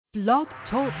Blog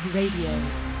Talk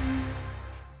Radio.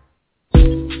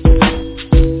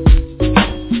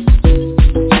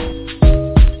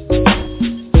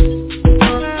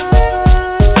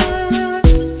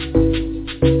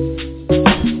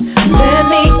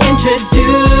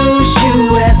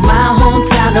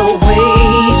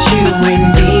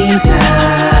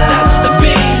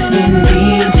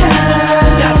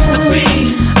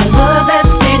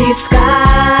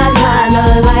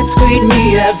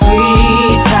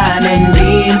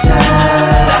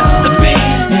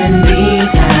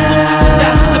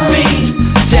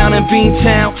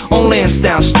 Beantown on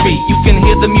Lansdowne Street. You can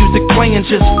hear the music playing,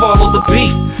 just follow the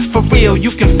beat. For real,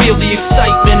 you can feel the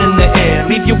excitement in the air.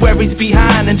 Leave your worries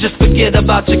behind and just forget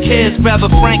about your cares. Grab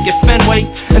a Frank at Fenway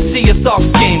and see a soft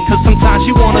game. Cause sometimes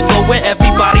you wanna go where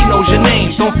everybody knows your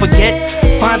name. Don't forget,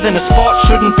 finding a spot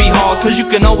shouldn't be hard. Cause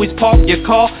you can always park your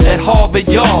car at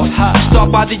Harvard Yard.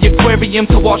 Stop by the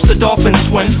aquarium to watch the dolphins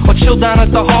swim. Or chill down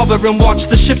at the harbor and watch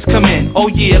the ships come in.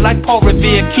 Oh yeah, like Paul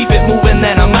Revere, keep it moving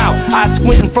then I'm out. I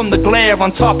squinting from the glare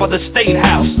on top of the State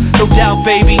House. No doubt,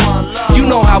 baby, you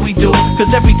know how we do. Cause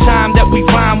every time that we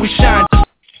rhyme, we shine.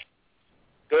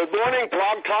 Good morning,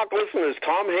 Blog Talk listeners.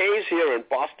 Tom Hayes here in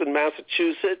Boston,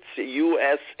 Massachusetts,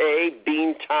 USA,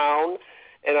 Beantown.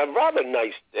 And a rather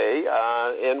nice day.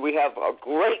 And we have a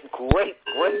great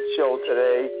show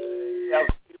today. We have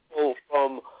people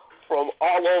from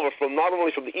all over, from not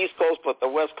only from the East Coast but the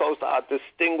West Coast. Our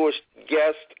distinguished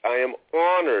guest. I am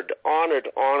honored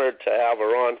to have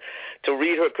her on. To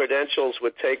read her credentials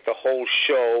would take the whole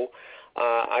show.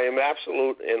 I am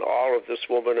absolute in awe of this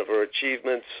woman, of her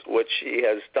achievements, what she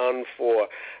has done for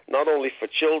not only for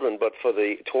children but for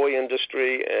the toy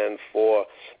industry and for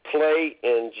play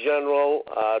in general.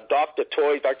 Dr.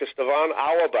 Toy, Dr. Stevan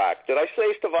Auerbach. Did I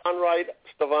say Stevan right,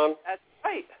 Stevan? That's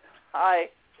right. Hi.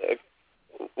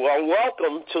 Well,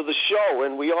 welcome to the show,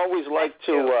 and we always like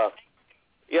to,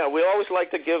 we always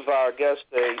like to give our guest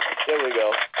there we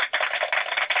go,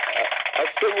 a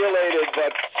simulated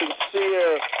but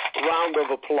sincere round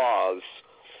of applause.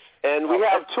 And we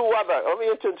have let me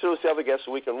introduce the other guests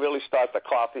so we can really start the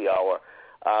coffee hour.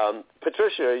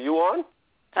 Patricia, are you on?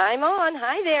 I'm on.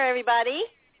 Hi there, everybody.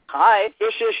 Hi.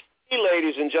 Patricia,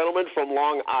 ladies and gentlemen, from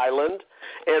Long Island.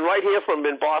 And right here from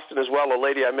in Boston as well, a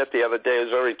lady I met the other day is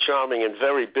very charming and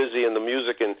very busy in the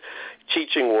music and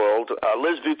teaching world,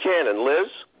 Liz Buchanan. Liz?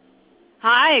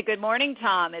 Hi, good morning,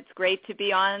 Tom. It's great to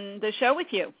be on the show with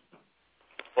you.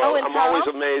 Well, and I'm Tom? always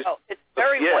amazed. Oh, it's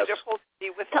very wonderful to be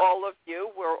with all of you.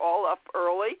 We're all up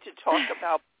early to talk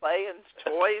about play and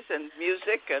toys and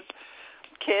music and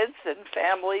kids and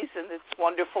families, and it's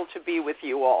wonderful to be with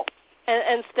you all.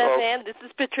 And Stefan, this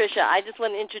is Patricia. I just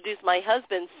want to introduce my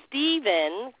husband,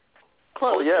 Stephen,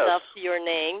 close enough to your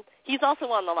name. He's also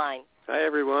on the line. Hi,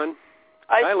 everyone.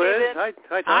 Hi, Liz. Stephen.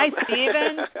 Hi, Tom. Hi,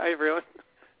 Stephen. Hi, everyone.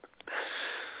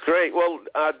 Great. Well,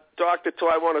 Dr. Toy,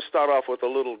 I want to start off with a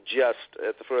little jest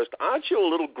at the first. Aren't you a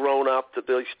little grown up to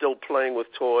be still playing with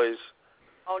toys?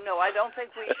 Oh, no, I don't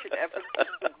think we should ever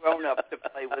be grown up to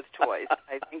play with toys.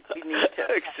 I think we need to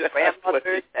have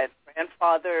grandmothers and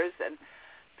grandfathers and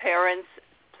parents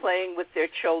playing with their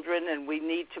children, and we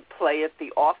need to play at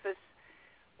the office.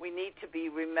 We need to be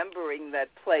remembering that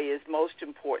play is most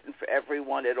important for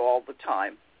everyone at all the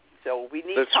time. So we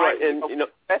need time for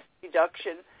stress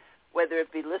reduction, whether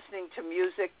it be listening to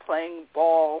music, playing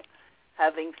ball,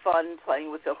 having fun,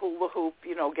 playing with a hula hoop,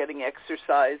 getting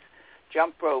exercise,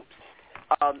 jump ropes.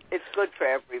 It's good for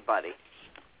everybody.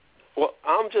 Well,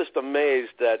 I'm just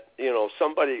amazed that,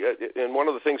 somebody, and one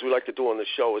of the things we like to do on the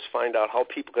show is find out how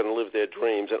people can live their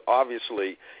dreams. And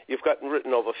obviously, you've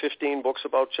written over 15 books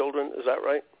about children. Is that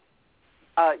right?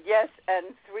 Yes, and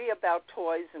 3 about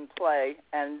toys and play.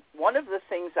 And one of the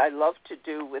things I love to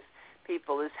do with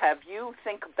people is have you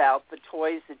think about the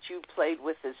toys that you played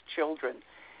with as children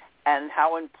and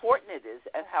how important it is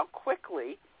and how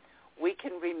quickly we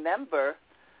can remember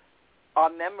our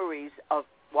memories of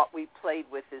what we played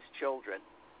with as children.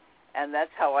 And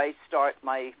that's how I start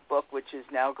my book, which is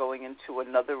now going into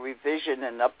another revision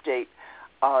and update.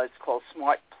 It's called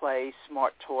Smart Play,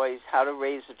 Smart Toys, How to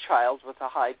Raise a Child with a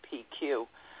High PQ.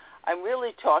 I'm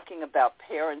really talking about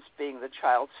parents being the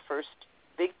child's first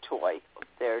big toy,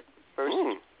 their first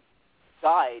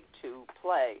guide to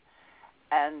play.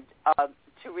 And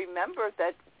to remember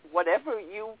that whatever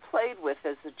you played with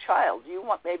as a child, you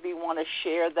maybe want to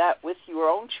share that with your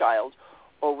own child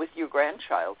or with your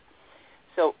grandchild.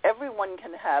 So everyone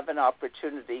can have an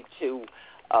opportunity to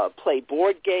play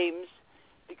board games,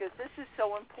 because this is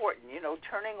so important,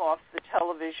 turning off the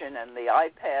television and the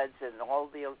iPads and all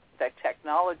the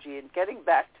technology and getting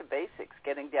back to basics,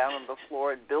 getting down on the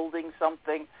floor and building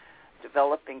something,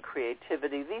 developing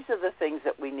creativity. These are the things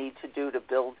that we need to do to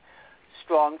build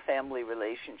strong family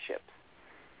relationships.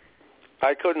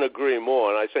 I couldn't agree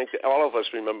more, and I think all of us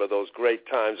remember those great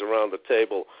times around the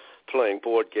table playing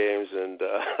board games, and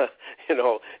in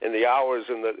the hours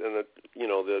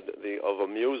of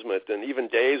amusement, and even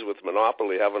days with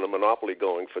Monopoly, having a Monopoly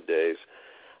going for days.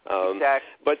 Exactly.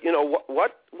 But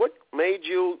what made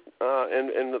you?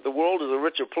 And the world is a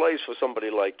richer place for somebody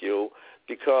like you,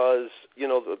 because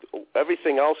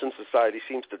everything else in society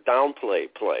seems to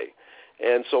downplay play,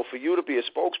 and so for you to be a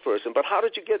spokesperson. But how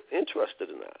did you get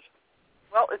interested in that?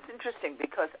 Well, it's interesting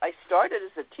because I started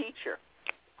as a teacher,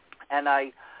 and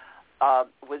I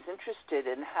was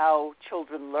interested in how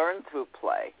children learn through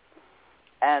play.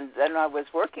 And then I was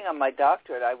working on my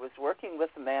doctorate. I was working with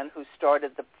a man who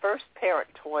started the first parent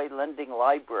toy lending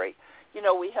library.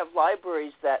 We have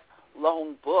libraries that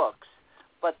loan books,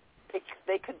 but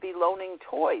they could be loaning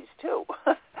toys, too.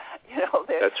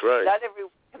 That's right. Not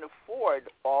everyone can afford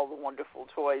all the wonderful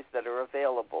toys that are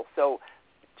available. So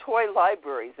toy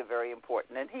libraries are very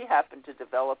important, and he happened to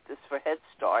develop this for Head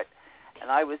Start,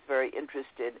 and I was very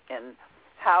interested in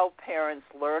how parents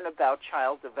learn about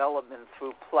child development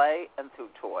through play and through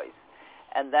toys.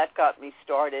 And that got me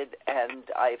started, and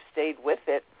I've stayed with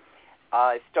it.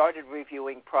 I started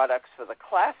reviewing products for the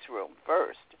classroom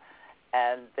first,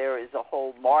 and there is a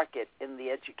whole market in the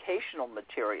educational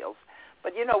materials.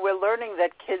 But, we're learning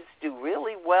that kids do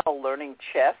really well learning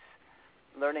chess,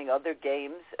 learning other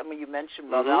games. I mean, you mentioned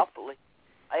Monopoly.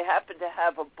 I happen to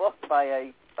have a book by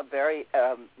a very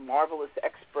marvelous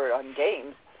expert on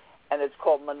games, and it's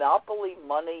called Monopoly,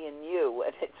 Money, and You.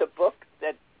 And it's a book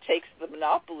that takes the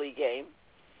Monopoly game,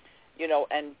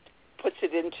 and puts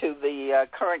it into the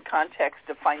current context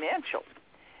of financial.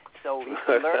 So you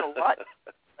can learn a lot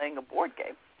playing a board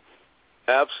game.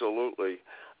 Absolutely.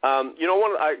 I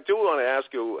do want to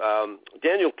ask you,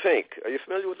 Daniel Pink, are you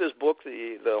familiar with his book,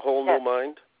 The Whole New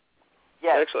Mind?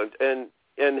 Yes. Excellent.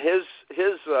 And his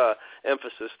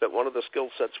emphasis that one of the skill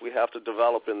sets we have to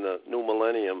develop in the new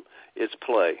millennium is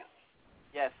play.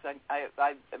 Yes,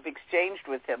 I've exchanged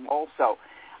with him also.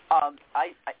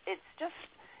 It's just,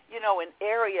 an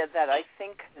area that I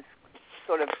think has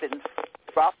sort of been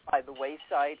dropped by the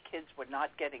wayside. Kids were not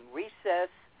getting recess.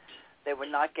 They were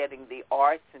not getting the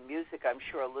arts and music. I'm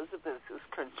sure Elizabeth is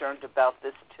concerned about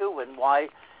this too, and why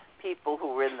people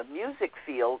who are in the music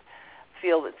field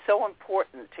feel it's so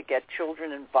important to get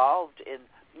children involved in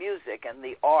music and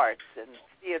the arts and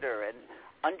theater and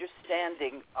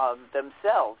understanding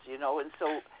themselves, And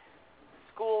so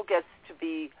school gets to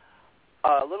be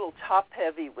a little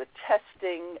top-heavy with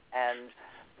testing and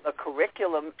a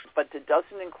curriculum, but it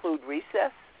doesn't include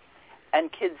recess.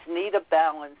 And kids need a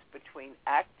balance between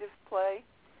active play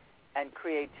and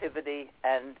creativity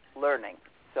and learning.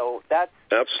 So that's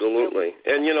absolutely.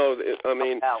 And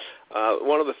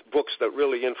one of the books that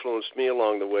really influenced me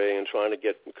along the way in trying to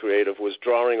get creative was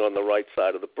Drawing on the Right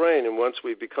Side of the Brain. And once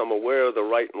we become aware of the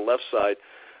right and left side,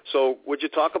 so would you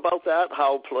talk about that?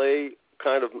 How play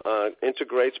kind of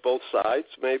integrates both sides,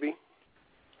 maybe?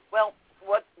 Well,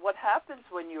 what happens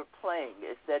when you're playing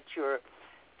is that you're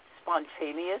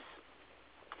spontaneous.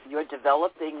 You're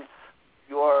developing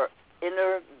your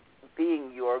inner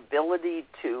being, your ability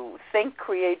to think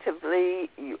creatively,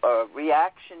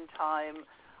 reaction time.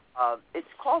 It's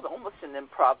called almost an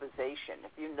improvisation.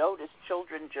 If you notice,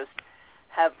 children just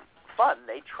have fun.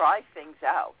 They try things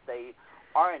out. They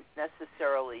aren't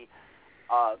necessarily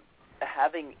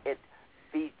having it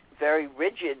be very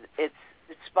rigid. It's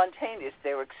spontaneous.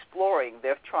 They're exploring.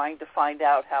 They're trying to find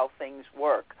out how things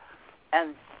work.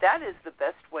 And that is the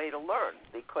best way to learn,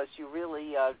 because you're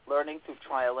really learning through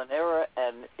trial and error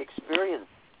and experience.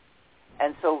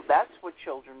 And so that's what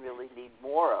children really need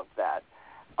more of, that,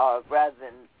 rather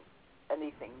than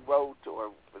anything rote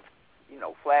or with,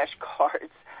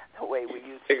 flashcards the way we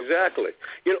used to. Exactly.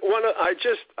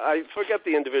 I forget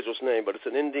the individual's name, but it's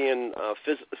an Indian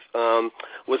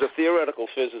was a theoretical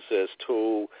physicist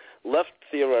who left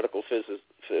theoretical physics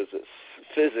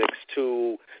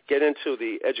to get into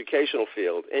the educational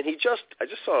field. And I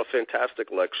just saw a fantastic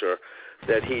lecture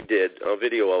that he did, a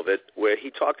video of it, where he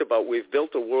talked about we've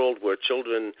built a world where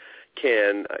children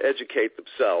can educate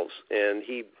themselves. And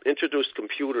he introduced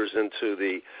computers into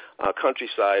the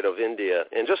countryside of India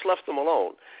and just left them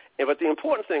alone. But the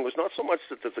important thing was not so much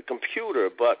that there's a computer,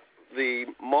 but the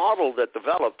model that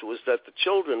developed was that the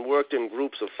children worked in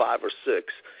groups of 5 or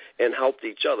 6 and helped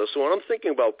each other. So when I'm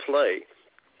thinking about play,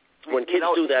 when kids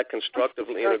do that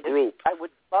constructively in a group. I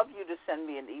would love you to send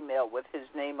me an email with his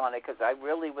name on it, because I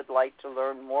really would like to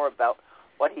learn more about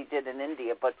what he did in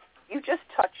India. But, you just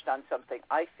touched on something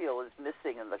I feel is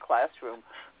missing in the classroom,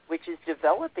 which is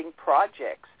developing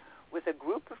projects with a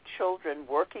group of children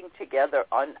working together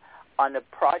on a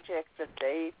project that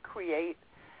they create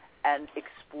and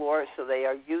explore. So they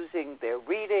are using their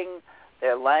reading,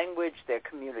 their language, their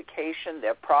communication,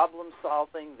 their problem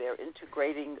solving, they're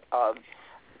integrating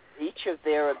each of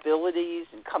their abilities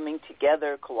and coming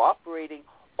together, cooperating,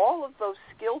 all of those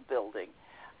skill building.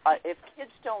 If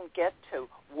kids don't get to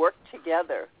work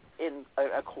together in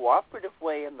a cooperative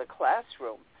way in the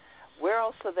classroom, where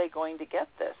else are they going to get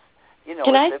this? You know,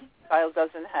 if the child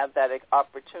doesn't have that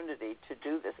opportunity to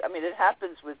do this. I mean, it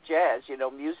happens with jazz. You know,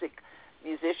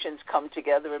 musicians come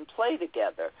together and play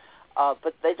together,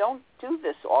 but they don't do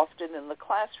this often in the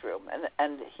classroom.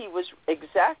 And he was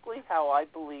exactly how I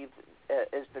believe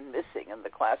has been missing in the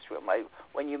classroom.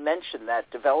 When you mentioned that,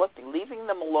 leaving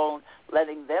them alone,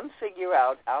 letting them figure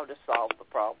out how to solve the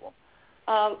problem.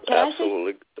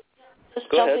 Absolutely. Just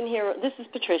jump in here. This is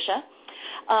Patricia.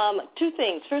 Two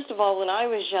things. First of all, when I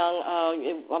was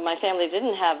young, my family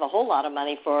didn't have a whole lot of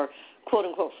money for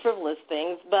quote-unquote frivolous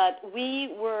things, but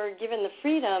we were given the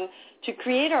freedom to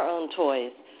create our own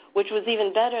toys, which was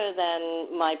even better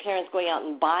than my parents going out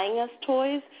and buying us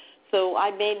toys. So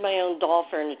I made my own doll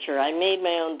furniture. I made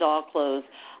my own doll clothes.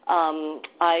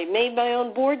 I made my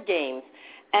own board games.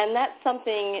 And that's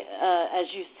something, as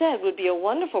you said, would be a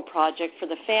wonderful project for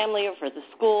the family or for the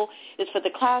school, is for the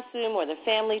classroom or the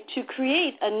family to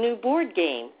create a new board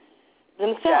game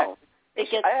themselves.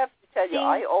 Exactly. I have to tell you,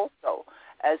 I also,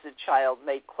 as a child,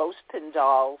 made clothespin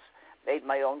dolls, made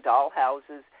my own doll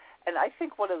houses, and I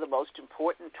think one of the most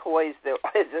important toys there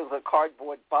is a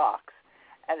cardboard box.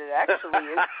 And it actually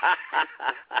is,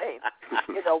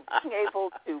 you know, being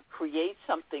able to create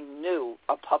something new,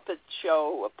 a puppet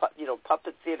show,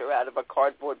 puppet theater out of a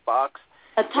cardboard box.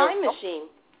 A time machine.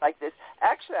 Like this.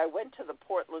 Actually, I went to the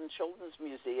Portland Children's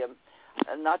Museum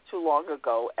not too long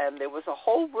ago, and there was a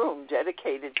whole room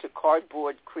dedicated to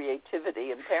cardboard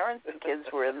creativity, and parents and kids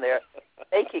were in there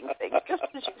making things, just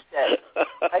as you said.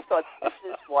 I thought this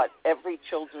is what every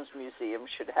children's museum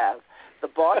should have. The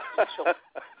Boston Children's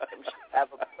Museum should have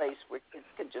a place where kids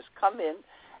can just come in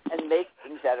and make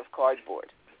things out of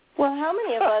cardboard. Well, how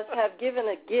many of us have given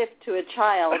a gift to a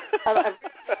child,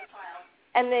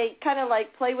 and they kind of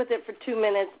like play with it for 2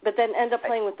 minutes, but then end up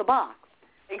playing with the box?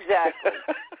 Exactly.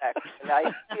 And I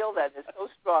feel that is so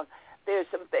strong. There's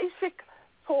some basic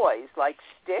toys like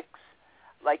sticks,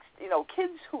 like, you know,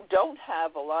 kids who don't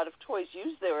have a lot of toys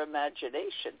use their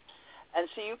imagination. And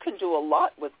so you can do a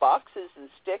lot with boxes and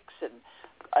sticks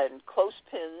and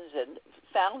clothespins and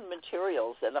found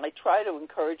materials. And I try to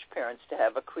encourage parents to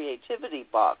have a creativity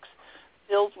box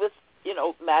filled with, you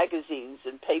know, magazines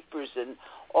and papers and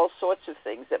all sorts of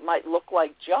things that might look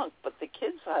like junk, but the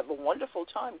kids have a wonderful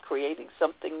time creating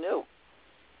something new.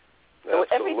 So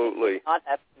everything does not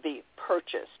have to be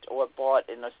purchased or bought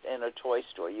in a toy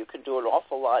store. You can do an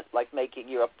awful lot, like making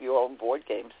your own board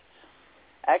games.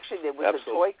 Actually, there was a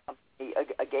toy company,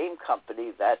 a game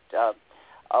company that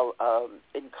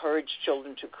encouraged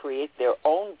children to create their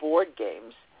own board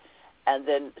games, and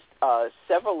then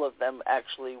several of them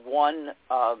actually won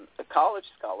college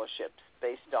scholarships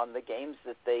based on the games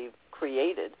that they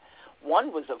created.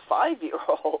 One was a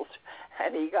 5-year-old,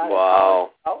 and he got a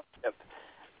college scholarship.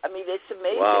 I mean, it's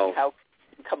amazing how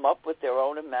people can come up with their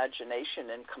own imagination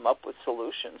and come up with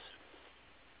solutions.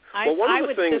 I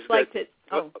would just like to...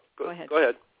 go ahead. Go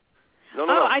ahead.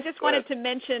 No, I just wanted to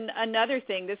mention another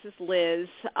thing. This is Liz.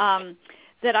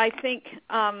 That I think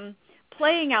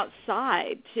playing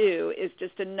outside, too, is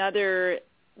just another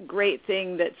great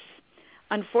thing that's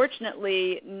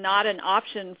unfortunately not an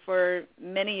option for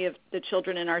many of the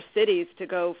children in our cities to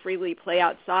go freely play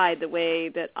outside the way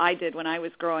that I did when I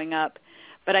was growing up.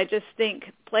 But I just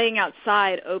think playing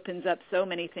outside opens up so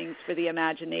many things for the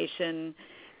imagination,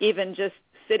 even just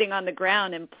sitting on the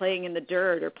ground and playing in the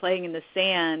dirt or playing in the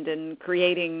sand and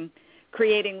creating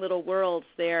little worlds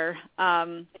there.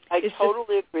 I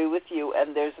totally agree with you.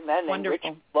 And there's a man named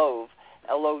Richard Louv,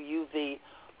 L-O-U-V,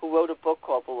 who wrote a book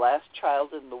called The Last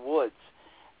Child in the Woods.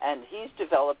 And he's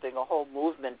developing a whole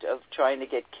movement of trying to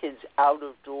get kids out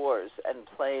of doors and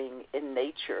playing in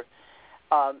nature.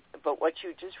 But what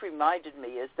you just reminded me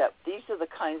is that these are the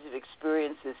kinds of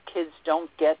experiences kids don't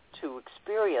get to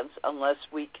experience unless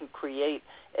we can create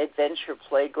adventure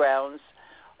playgrounds,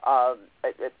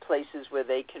 at places where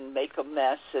they can make a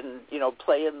mess and, you know,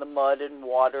 play in the mud and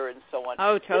water and so on.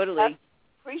 Oh, totally. It's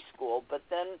not preschool, but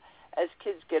then as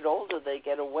kids get older, they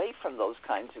get away from those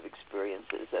kinds of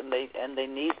experiences, and they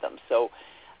need them. So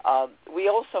we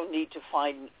also need to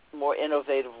find more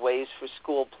innovative ways for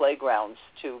school playgrounds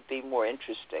to be more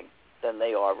interesting. than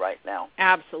they are right now.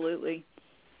 Absolutely.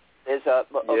 There's a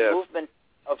movement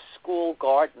of school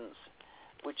gardens,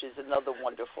 which is another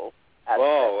wonderful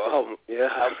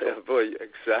aspect. Boy,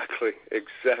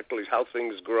 exactly. How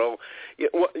things grow.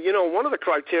 One of the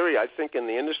criteria I think in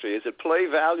the industry is it play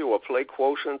value or play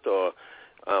quotient, or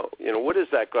what is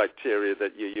that criteria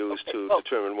that you use to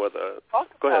determine whether?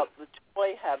 Go ahead. About the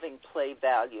toy having play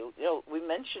value. We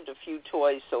mentioned a few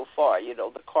toys so far.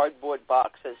 The cardboard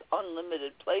box has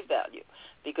unlimited play value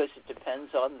because it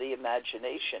depends on the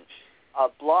imagination.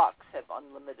 Blocks have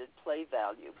unlimited play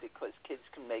value because kids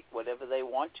can make whatever they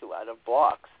want to out of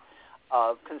blocks.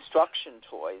 Construction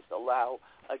toys allow,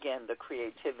 again, the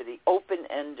creativity,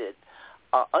 open-ended,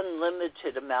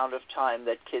 unlimited amount of time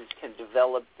that kids can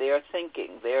develop their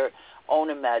thinking, their own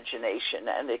imagination,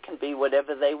 and it can be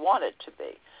whatever they want it to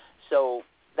be. So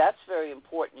that's very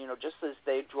important, just as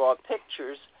they draw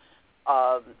pictures,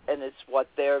 and it's what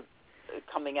they're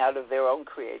coming out of their own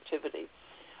creativity.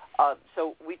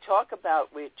 So we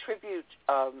attribute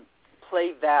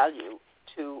play value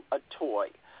to a toy.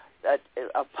 That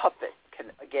a puppet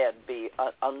can, again, be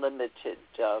an unlimited,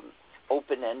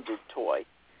 open-ended toy.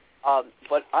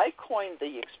 But I coined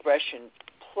the expression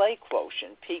play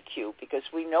quotient, PQ, because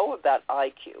we know about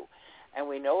IQ and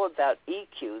we know about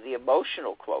EQ, the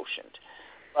emotional quotient.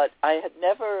 But I had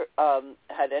never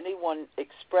had anyone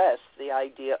express the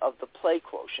idea of the play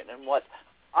quotient. And what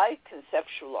I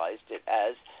conceptualized it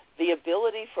as the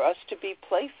ability for us to be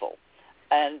playful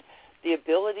and the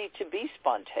ability to be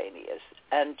spontaneous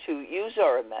and to use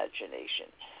our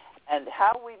imagination. And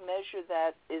how we measure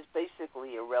that is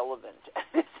basically irrelevant.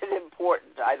 It's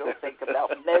important. I don't think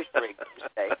about measuring, per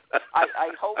se. I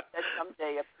hope that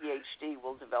someday a PhD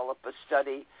will develop a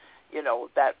study,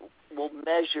 that will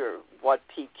measure what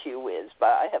PQ is. But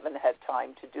I haven't had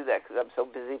time to do that because I'm so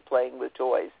busy playing with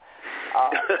toys.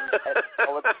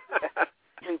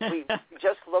 We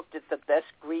just looked at the best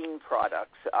green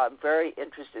products. I'm very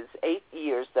interested. It's 8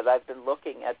 years that I've been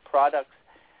looking at products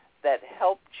that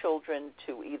help children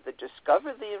to either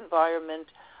discover the environment,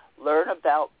 learn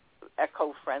about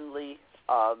eco-friendly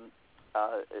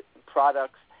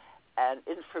products, and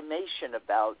information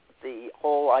about the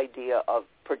whole idea of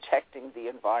protecting the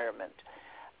environment.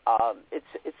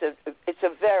 It's a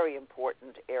very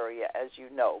important area, as you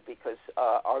know, because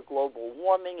our global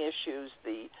warming issues,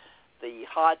 the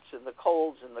hots and the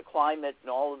colds and the climate and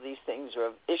all of these things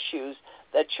are issues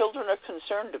that children are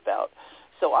concerned about.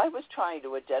 So I was trying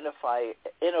to identify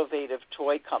innovative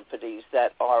toy companies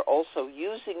that are also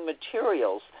using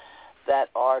materials that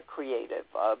are creative.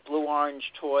 Blue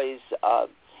Orange Toys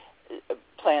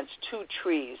plants 2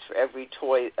 trees for every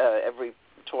toy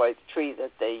tree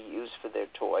that they use for their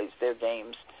toys, their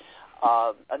games.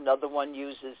 Another one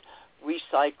uses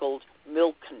recycled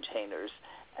milk containers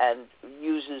and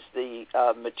uses the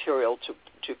material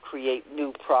to create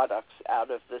new products out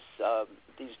of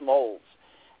these molds.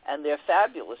 And they're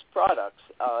fabulous products.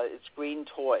 It's green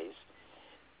toys.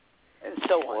 And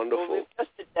so on. Wonderful. Well, we've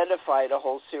just identified a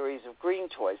whole series of green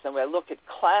toys. And when I look at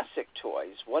classic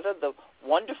toys, what are the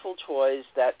wonderful toys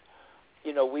that,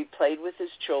 we played with as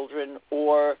children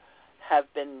or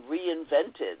have been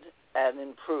reinvented and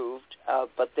improved,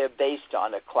 but they're based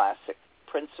on a classic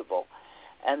principle.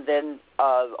 And then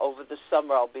over the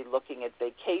summer, I'll be looking at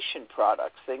vacation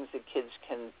products, things that kids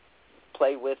can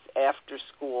play with after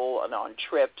school and on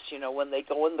trips. When they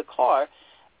go in the car,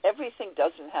 everything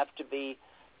doesn't have to be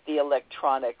the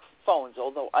electronic phones,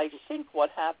 although I think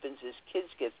what happens is kids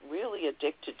get really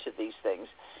addicted to these things,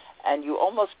 and you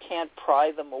almost can't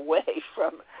pry them away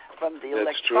from the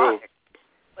electronic.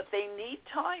 But they need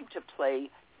time to play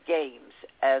games,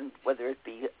 and whether it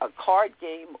be a card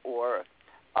game or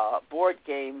a board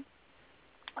game,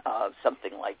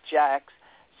 something like Jacks,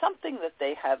 something that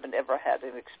they haven't ever had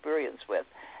an experience with.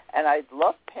 And I'd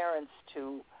love parents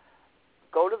to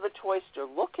go to the toy store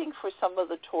looking for some of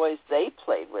the toys they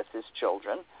played with as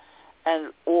children,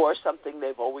 or something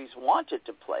they've always wanted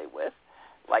to play with,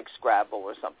 like Scrabble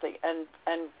or something, and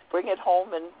bring it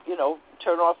home and,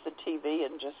 turn off the TV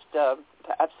and just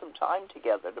have some time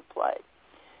together to play.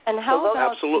 And how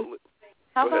about absolutely.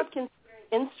 How about considering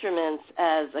instruments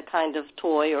as a kind of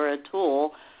toy or a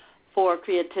tool for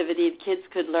creativity? Kids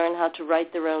could learn how to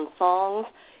write their own songs.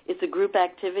 It's a group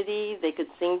activity. They could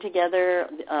sing together,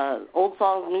 old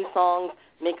songs, new songs,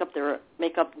 make up their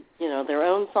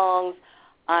own songs.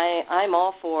 I'm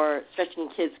all for stretching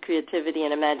kids' creativity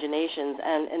and imaginations,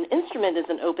 and an instrument is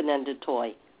an open-ended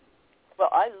toy. Well,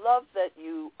 I love that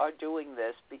you are doing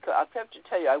this because I have to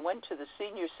tell you, I went to the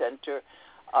senior center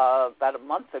about a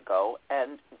month ago,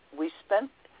 and we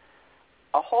spent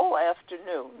a whole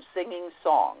afternoon singing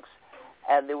songs.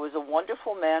 And there was a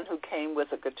wonderful man who came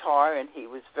with a guitar, and he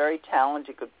was very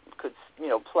talented, could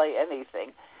play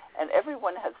anything. And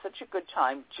everyone had such a good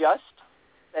time just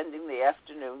spending the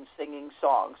afternoon singing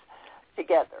songs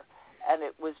together. And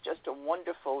it was just a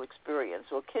wonderful experience.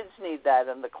 Well, kids need that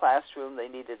in the classroom. They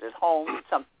need it at home. It's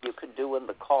something you can do in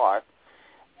the car.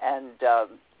 And,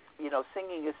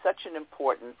 singing is such an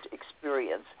important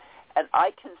experience. And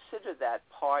I consider that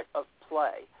part of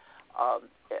play.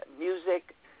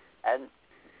 Music, and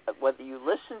whether you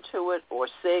listen to it or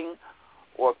sing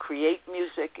or create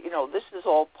music, this is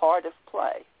all part of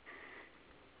play.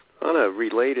 On a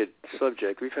related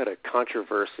subject, we've had a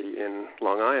controversy on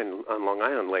Long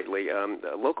Island lately.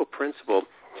 A local principal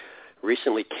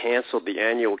recently canceled the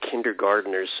annual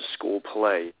kindergartners school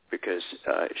play because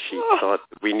she thought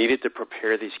we needed to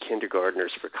prepare these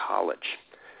kindergartners for college.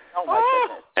 Oh my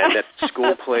goodness! And that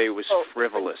school play was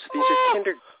frivolous. These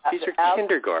are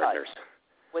kindergartners.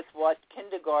 With what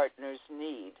kindergartners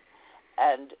need.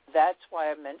 And that's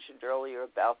why I mentioned earlier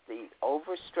about the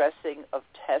overstressing of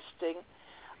testing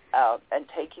and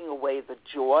taking away the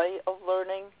joy of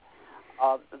learning.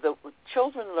 The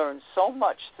children learn so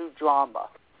much through drama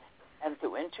and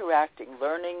through interacting,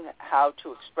 learning how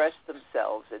to express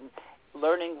themselves and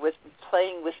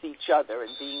playing with each other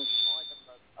and being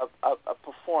part of a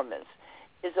performance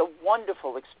is a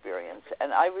wonderful experience.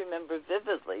 And I remember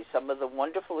vividly some of the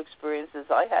wonderful experiences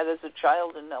I had as a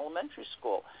child in elementary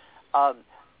school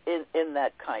in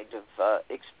that kind of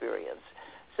experience.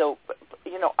 So,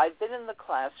 I've been in the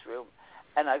classroom,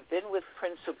 and I've been with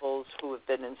principals who have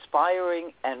been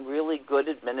inspiring and really good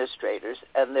administrators,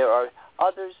 and there are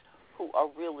others who are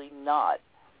really not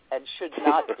and should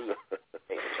not be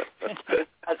administrators.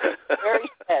 It's very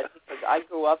sad because I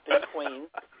grew up in Queens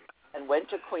and went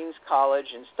to Queens College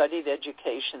and studied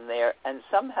education there, and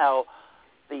somehow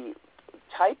the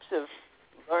types of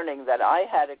learning that I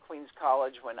had at Queens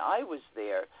College when I was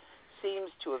there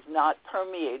seems to have not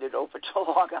permeated over to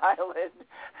Long Island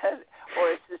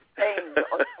or sustained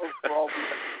overall.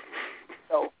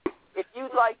 So if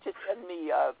you'd like to send me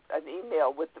an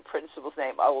email with the principal's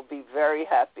name, I will be very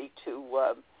happy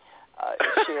to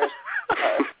share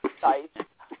sites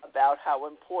about how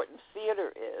important theater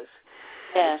is.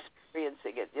 Yes.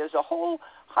 Experiencing it. There's a whole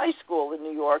high school in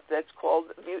New York that's called,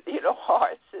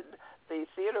 arts and the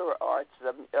theater arts,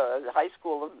 the High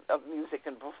School of Music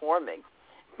and Performing.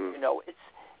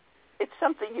 It's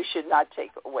something you should not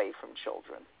take away from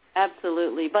children.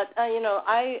 Absolutely. But,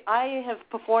 I have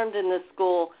performed in this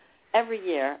school every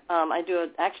year. I do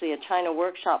actually a China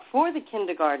workshop for the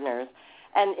kindergartners.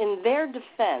 And in their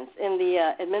defense, in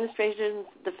the administration's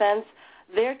defense,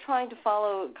 they're trying to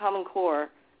follow Common Core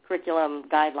curriculum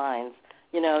guidelines,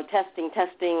 testing,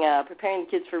 preparing the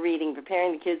kids for reading,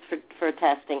 preparing the kids for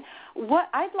testing.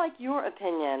 I'd like your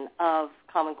opinion of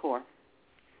Common Core.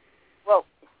 Well,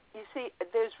 you see,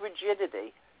 there's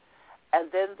rigidity, and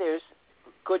then there's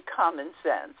good common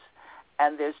sense,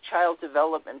 and there's child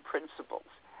development principles.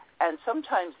 And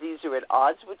sometimes these are at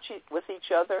odds with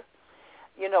each other.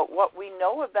 What we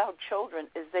know about children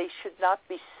is they should not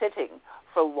be sitting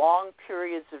for long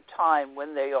periods of time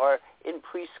when they are in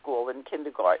preschool and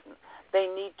kindergarten. They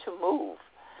need to move.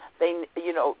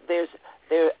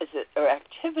 There are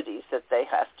activities that they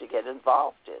have to get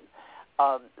involved in.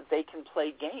 They can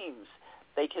play games.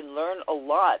 They can learn a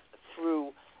lot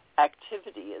through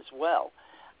activity as well.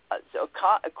 So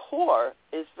a core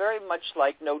is very much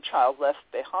like No Child Left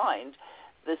Behind,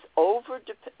 this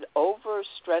over-stressing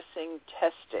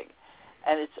testing.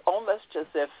 And it's almost as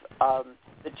if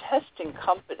the testing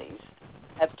companies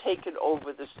have taken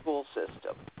over the school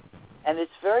system. And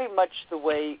it's very much the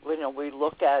way, we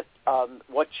look at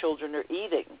what children are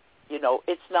eating.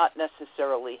 It's not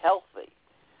necessarily healthy.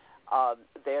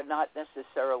 They're not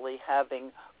necessarily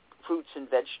having fruits and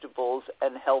vegetables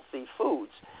and healthy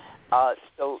foods.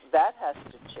 So that has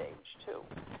to change, too.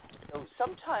 So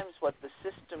sometimes what the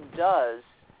system does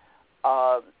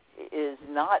is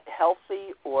not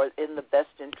healthy or in the best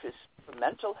interest for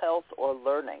mental health or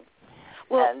learning.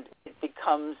 Well, and it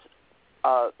becomes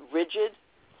rigid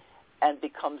and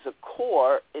becomes a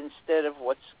core instead of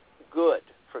what's good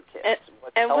for kids.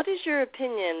 And what is your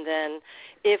opinion then,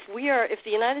 if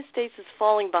the United States is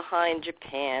falling behind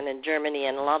Japan and Germany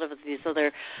and a lot of these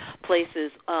other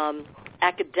places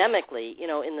academically,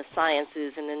 in the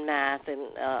sciences and in math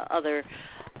and other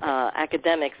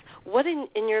academics, what in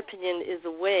your opinion is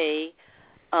a way,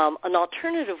 an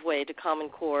alternative way to Common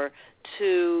Core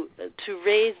to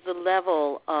raise the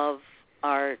level of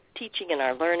our teaching and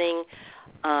our learning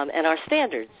and our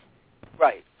standards?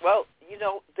 Right. Well,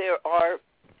 there are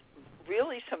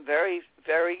really some very,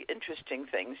 very interesting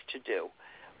things to do.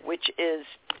 which is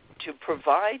to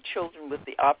provide children with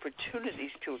the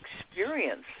opportunities to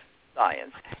experience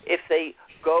science. If they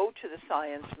go to the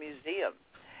science museum,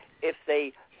 if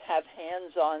they have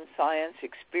hands-on science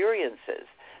experiences,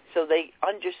 so they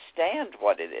understand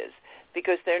what it is,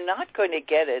 because they're not going to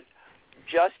get it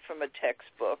just from a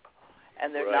textbook,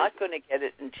 and they're not going to get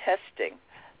it in testing.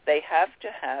 They have to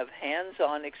have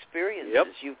hands-on experiences. Yep.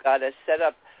 You've got to set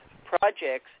up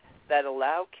projects that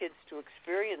allow kids to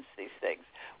experience these things.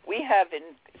 We have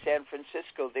in San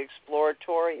Francisco the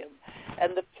Exploratorium,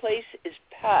 and the place is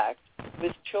packed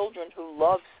with children who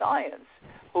love science,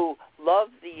 who love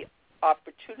the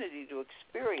opportunity to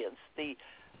experience the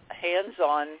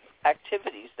hands-on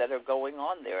activities that are going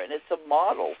on there, and it's a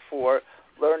model for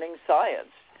learning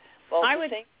science. Well, the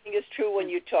same thing is true when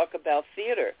you talk about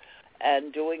theater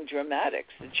and doing dramatics.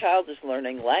 The child is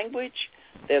learning language,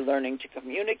 they're learning to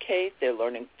communicate, they're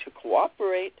learning to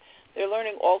cooperate, they're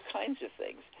learning all kinds of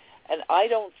things. And I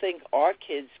don't think our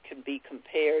kids can be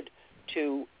compared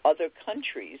to other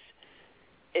countries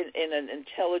in an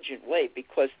intelligent way,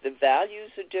 because the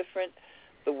values are different,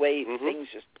 the way things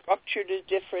are structured is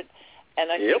different,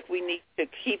 and I think we need to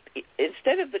keep,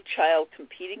 instead of the child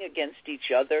competing against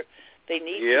each other, they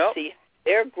need to see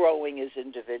they're growing as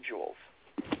individuals.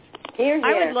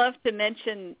 I would love to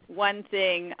mention one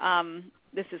thing.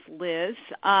 This is Liz.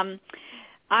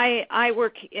 I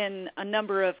work in a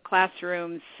number of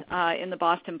classrooms in the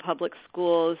Boston Public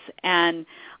Schools, and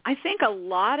I think a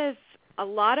lot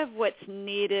of what's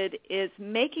needed is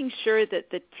making sure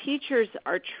that the teachers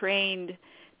are trained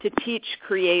to teach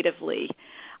creatively.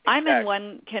 I'm in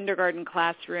one kindergarten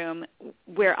classroom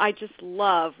where I just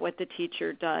love what the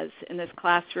teacher does in this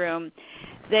classroom.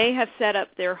 They have set up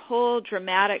their whole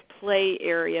dramatic play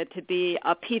area to be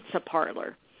a pizza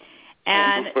parlor.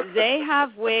 And they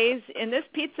have ways in this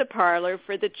pizza parlor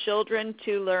for the children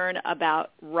to learn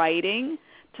about writing,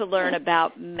 to learn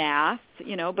about math,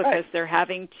 because they're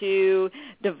having to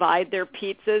divide their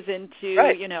pizzas into,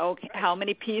 how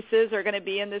many pieces are going to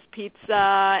be in this pizza,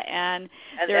 and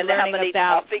they're learning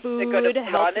about food,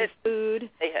 healthy food.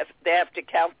 They have to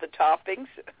count the toppings.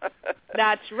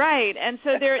 That's right. And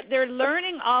so they're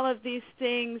learning all of these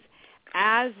things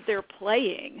as they're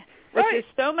playing, which is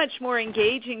so much more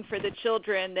engaging for the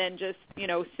children than just,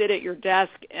 sit at your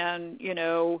desk and,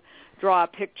 draw a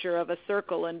picture of a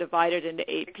circle and divide it into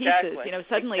 8 pieces.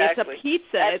 Suddenly it's a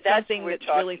pizza. It's something that's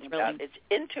really thrilling. It's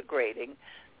integrating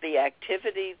the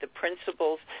activity, the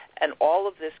principles, and all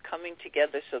of this coming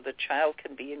together so the child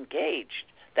can be engaged.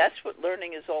 That's what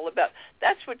learning is all about.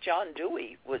 That's what John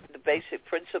Dewey was. The basic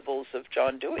principles of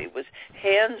John Dewey was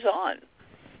hands-on.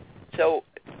 So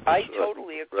I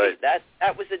totally agree. That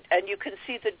was and you can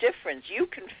see the difference. You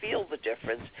can feel the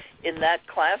difference in that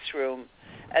classroom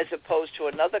as opposed to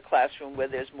another classroom where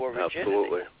there's more rigidity.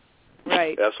 Absolutely.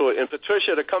 Right. Absolutely. And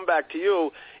Patricia, to come back to you,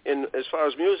 as far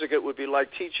as music, it would be like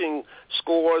teaching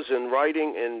scores and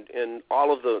writing and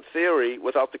all of the theory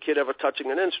without the kid ever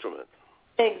touching an instrument.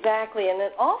 Exactly. And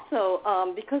then also,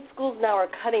 because schools now are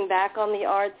cutting back on the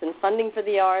arts and funding for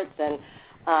the arts and,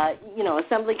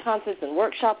 assembly concerts and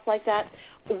workshops like that,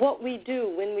 what we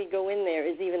do when we go in there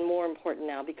is even more important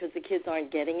now because the kids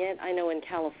aren't getting it. I know in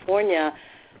California,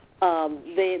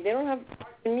 they don't have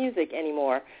art and music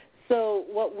anymore. So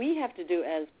what we have to do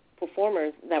as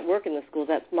performers that work in the schools,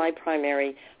 that's my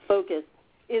primary focus,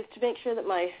 is to make sure that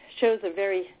my shows are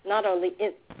very not only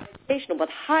educational but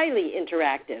highly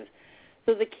interactive.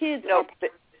 So the kids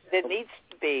there needs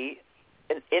to be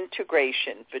an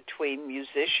integration between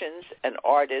musicians and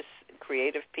artists,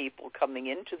 creative people coming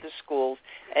into the schools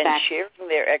and sharing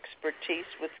their expertise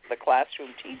with the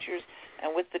classroom teachers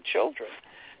and with the children.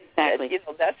 Exactly.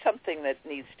 That's something that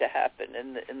needs to happen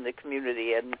in the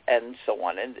community and so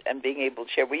on, and being able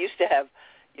to share. We used to have,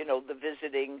 the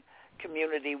visiting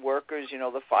community workers,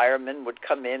 the firemen would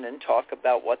come in and talk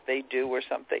about what they do or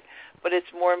something. But it's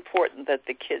more important that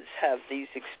the kids have these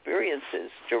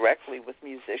experiences directly with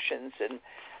musicians and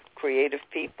creative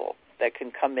people that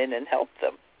can come in and help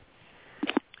them.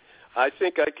 I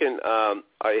think I can.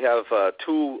 I have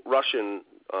 2 Russian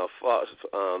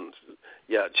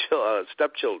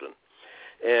stepchildren,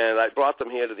 and I brought them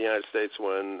here to the United States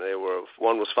when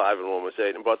one was 5 and one was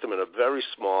 8, and brought them in a very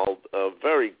small,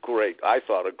 very great, I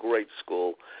thought, a great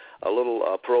school, a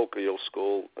little parochial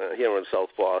school here in South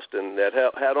Boston that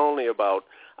had only about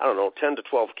 10 to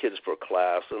 12 kids per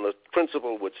class, and the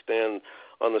principal would stand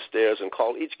on the stairs and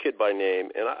call each kid by name,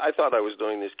 and I thought I was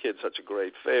doing these kids such a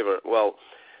great favor. Well,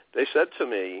 they said to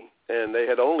me, and they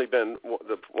had only been,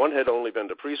 one had only been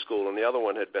to preschool and the other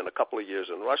one had been a couple of years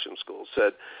in Russian school,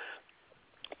 said,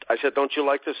 I said, don't you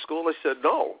like this school? They said,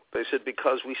 no. They said,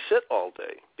 because we sit all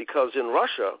day. Because in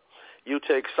Russia, you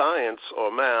take science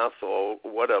or math or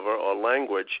whatever or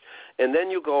language, and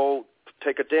then you go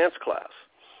take a dance class.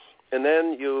 And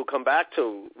then you come back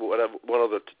to whatever one of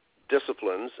the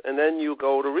disciplines, and then you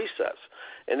go to recess.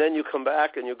 And then you come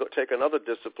back and you go take another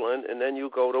discipline, and then you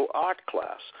go to art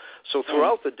class. So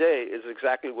throughout the day is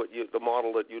exactly what the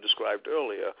model that you described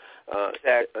earlier,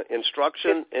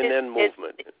 instruction and then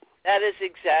movement. That is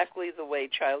exactly the way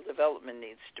child development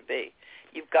needs to be.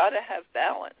 You've got to have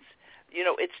balance. You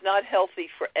know, it's not healthy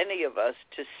for any of us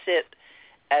to sit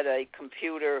at a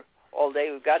computer all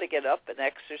day. We've got to get up and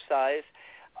exercise.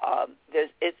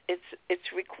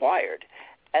 It's required.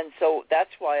 And so that's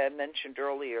why I mentioned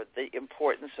earlier the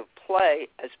importance of play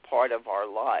as part of our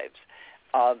lives.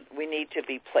 We need to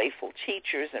be playful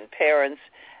teachers and parents,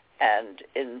 and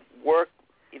in work,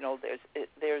 you know,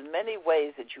 there's many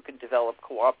ways that you can develop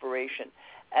cooperation.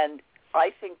 And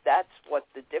I think that's what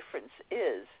the difference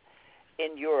is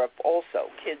in Europe also.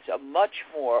 Kids are much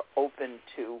more open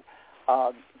to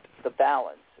the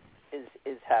balance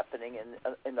is happening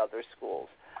in other schools.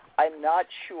 I'm not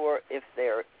sure if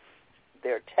their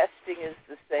testing is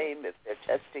the same, if they're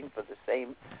testing for the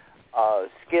same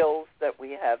skills that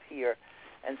we have here,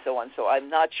 and so on. So I'm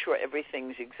not sure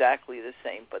everything's exactly the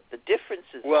same, but the difference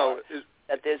is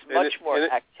that there's much more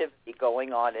activity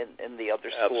going on in the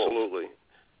other schools. Absolutely.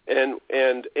 And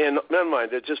never mind,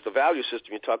 they're just the value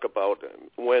system you talk about.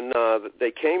 When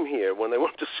they came here, when they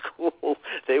went to school,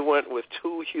 they went with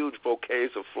 2 huge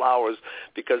bouquets of flowers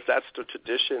because that's the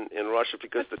tradition in Russia,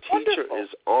 because the teacher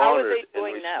is honored and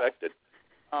respected.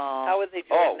 How are they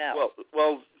doing now?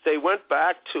 Well, they went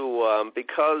back to,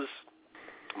 because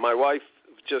my wife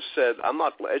just said, I'm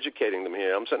not educating them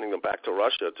here. I'm sending them back to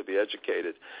Russia to be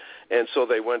educated. And so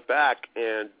they went back,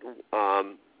 and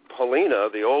Paulina,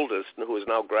 the oldest, who is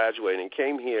now graduating,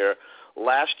 came here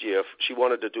last year. She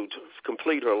wanted to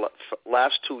complete her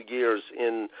last 2 years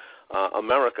in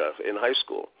America in high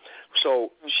school.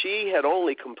 So she had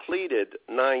only completed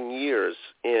 9 years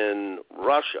in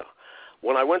Russia.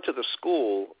 When I went to the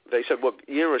school, they said, what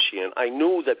year is she in? I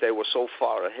knew that they were so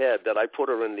far ahead that I put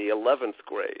her in the 11th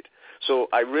grade. So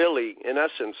I really, in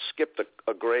essence, skipped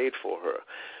a grade for her.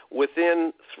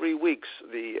 Within 3 weeks,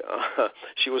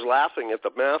 she was laughing at the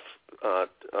math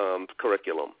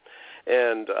curriculum.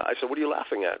 And I said, what are you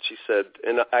laughing at? She said,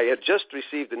 and I had just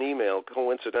received an email,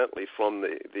 coincidentally, from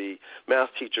the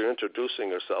math teacher introducing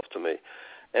herself to me.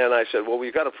 And I said, well,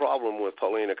 we've got a problem with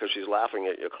Paulina because she's laughing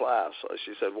at your class.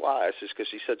 She said, why? I said, because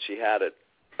she said she had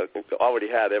already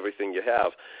had everything you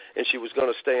have, and she was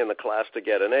going to stay in the class to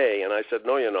get an A. And I said,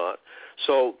 no, you're not.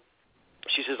 So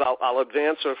she says, I'll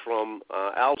advance her from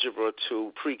algebra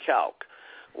to pre-calc.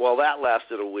 Well, that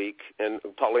lasted a week, and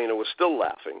Paulina was still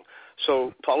laughing.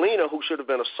 So Paulina, who should have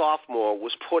been a sophomore,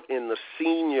 was put in the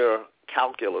senior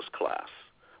calculus class,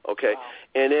 okay? Wow.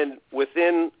 And then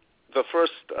within the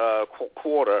first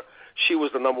quarter, she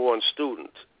was the number 1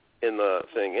 student in the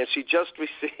thing, and she just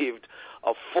received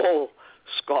a full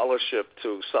scholarship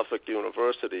to Suffolk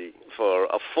University for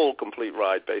a full, complete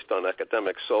ride based on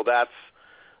academics. So that's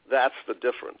the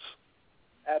difference.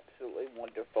 Absolutely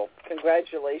wonderful.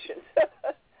 Congratulations.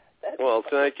 Well,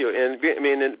 thank you. And I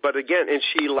mean, but again, and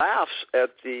she laughs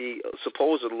at the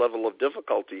supposed level of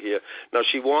difficulty here. Now,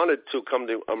 she wanted to come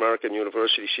to American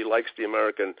University. She likes the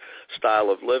American style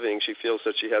of living. She feels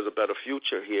that she has a better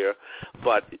future here.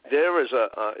 But there is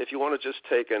if you want to just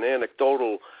take an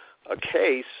anecdotal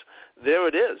case, there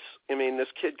it is. I mean,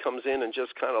 this kid comes in and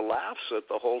just kind of laughs at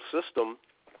the whole system,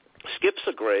 skips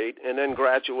a grade, and then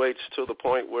graduates to the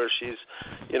point where she's,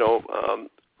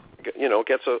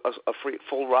 gets a free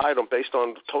full ride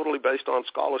totally based on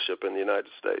scholarship in the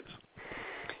United States.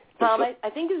 Tom, I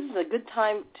think this is a good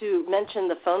time to mention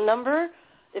the phone number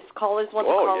if callers want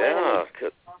to call in. Oh, yeah.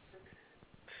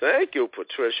 Thank you,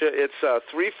 Patricia. It's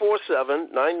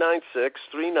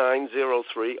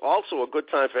 347-996-3903. Also a good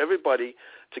time for everybody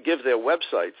to give their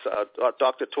websites.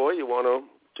 Dr. Toy, you want to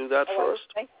do that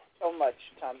first? Thank you so much,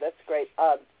 Tom. That's great.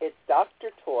 It's Dr.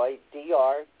 Toy,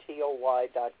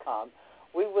 drtoy.com.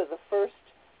 We were the first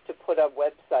to put a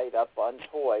website up on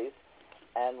toys,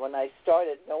 and when I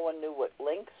started, no one knew what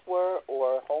links were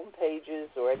or home pages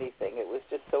or anything. It was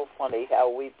just so funny how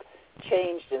we've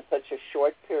changed in such a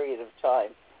short period of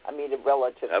time. I mean,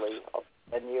 relatively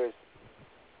 10 years.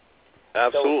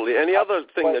 Absolutely. Any other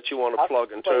thing that you want to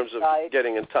plug in terms of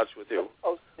getting in touch with you? We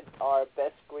posted our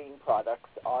best green products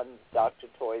on Dr.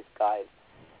 Toy's guide.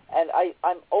 And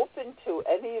I'm open to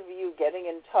any of you getting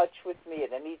in touch with me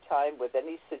at any time with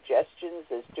any suggestions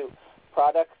as to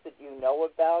products that you know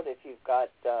about. If you've got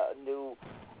new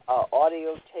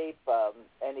audio tape,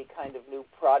 any kind of new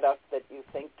product that you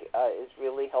think is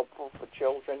really helpful for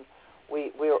children.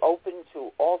 We're open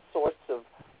to all sorts of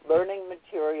learning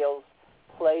materials,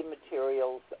 play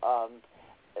materials,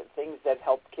 things that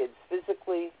help kids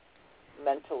physically,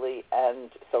 mentally,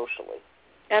 and socially.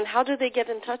 And how do they get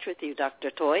in touch with you,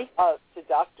 Dr. Toy? To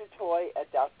Dr. Toy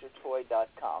at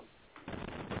drtoy.com.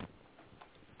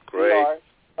 Great.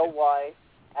 DRTOY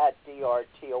at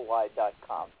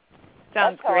drtoy.com. Sounds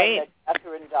That's great. How I met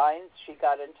Catherine Dines. She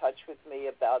got in touch with me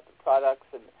about the products,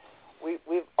 and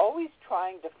we've always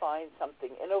trying to find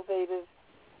something innovative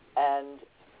and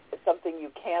something you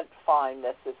can't find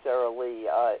necessarily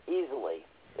easily.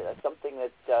 Something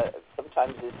that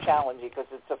sometimes is challenging because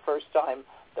it's the first time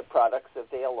the product's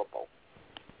available.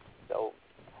 So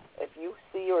if you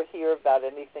see or hear about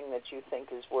anything that you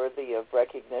think is worthy of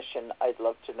recognition, I'd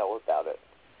love to know about it.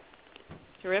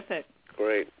 Terrific.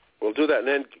 Great. We'll do that. And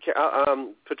then,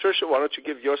 Patricia, why don't you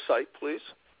give your site, please?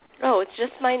 Oh, it's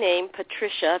just my name,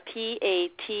 Patricia, Patricia.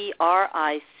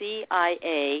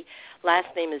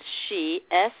 Last name is She,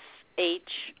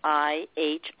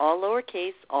 SHIH, all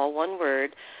lowercase, all one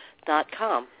word,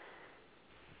 .com.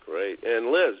 Great.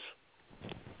 And Liz?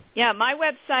 Yeah, my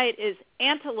website is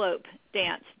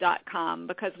antelopedance.com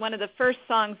because one of the first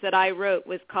songs that I wrote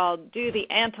was called Do the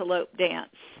Antelope Dance.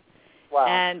 Wow.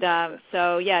 And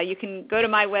so, yeah, you can go to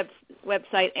my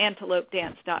website,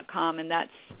 antelopedance.com, and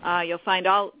that's you'll find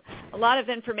a lot of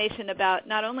information about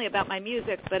not only about my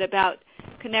music, but about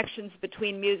connections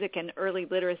between music and early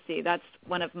literacy. That's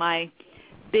one of my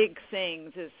big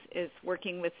things is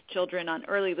working with children on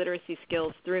early literacy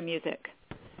skills through music.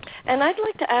 And I'd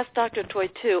like to ask Dr. Toy,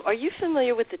 too, are you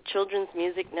familiar with the Children's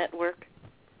Music Network?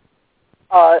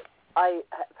 I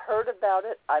have heard about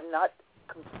it. I'm not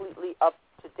completely up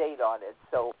to date on it,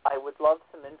 so I would love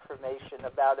some information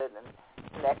about it and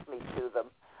connect me to them.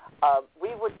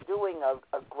 We were doing a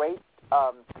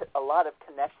lot of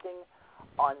connecting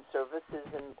on services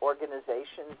and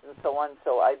organizations and so on,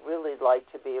 so I'd really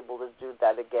like to be able to do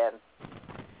that again.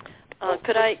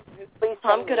 Could I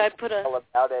put a...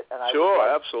 about it? And sure,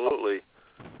 absolutely.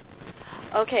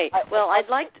 Okay, well, I'd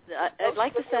like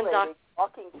to send Dr.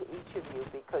 talking to each of you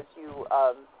because you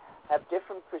have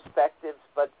different perspectives,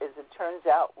 but as it turns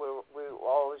out, we're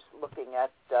always looking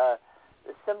at the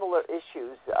similar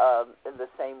issues in the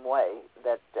same way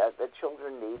that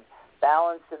children need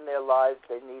balance in their lives.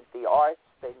 They need the arts,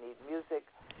 they need music,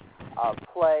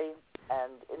 play,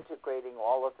 and integrating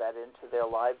all of that into their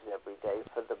lives every day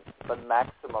for the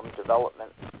maximum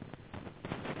development.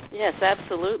 Yes,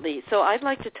 absolutely. So I'd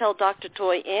like to tell Dr.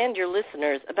 Toy and your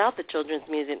listeners about the Children's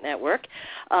Music Network.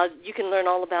 You can learn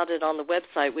all about it on the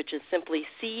website, which is simply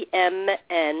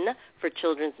CMN for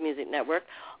Children's Music Network,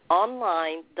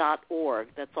 online.org.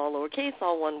 That's all lowercase,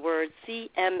 all one word,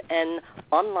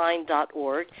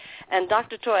 CMNonline.org. And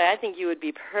Dr. Toy, I think you would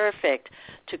be perfect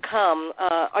to come.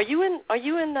 Are you in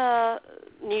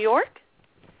New York?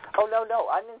 Oh, no,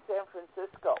 I'm in San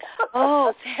Francisco.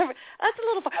 Oh, that's a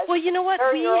little far. Well, you know what?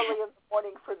 Very early in the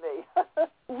morning for me.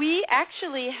 We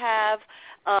actually have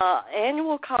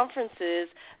annual conferences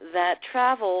that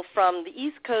travel from the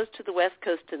East Coast to the West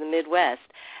Coast to the Midwest.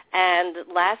 And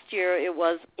last year it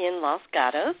was in Los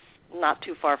Gatos, not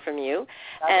too far from you.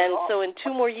 And so in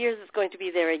 2 more years it's going to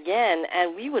be there again.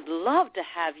 And we would love to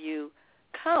have you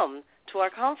come to our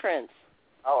conference.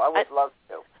 Oh, I would love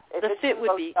to. If the fit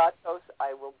would be. Gatos,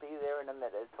 I will be there in a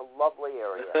minute. It's a lovely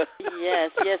area.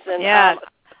 Yes, and yeah.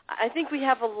 I think we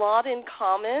have a lot in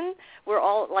common. We're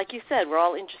all, like you said, we're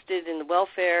all interested in the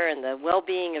welfare and the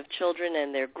well-being of children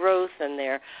and their growth and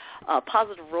their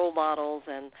positive role models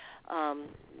and,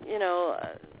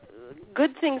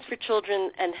 good things for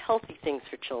children and healthy things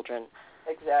for children.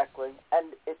 Exactly.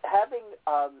 And having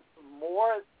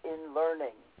more in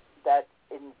learning that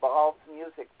involves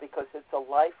music because it's a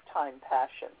lifetime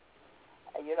passion.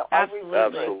 I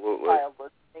remember as a child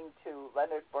listening to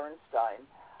Leonard Bernstein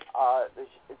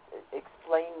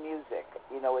explain music, at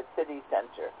City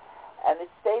Center. And it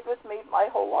stayed with me my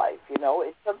whole life,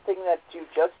 It's something that you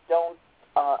just don't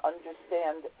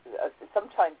understand.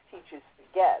 Sometimes teachers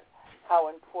forget how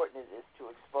important it is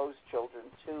to expose children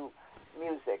to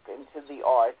music and to the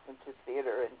arts and to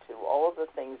theater and to all of the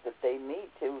things that they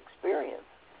need to experience.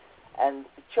 And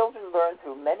children learn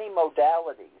through many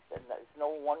modalities, and there's no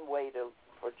one way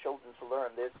for children to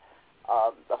learn. There's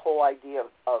the whole idea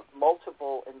of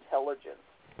multiple intelligence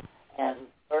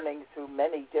and learning through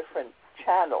many different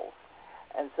channels.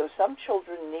 And so some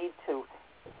children need to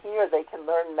hear they can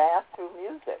learn math through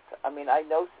music. I mean, I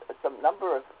know some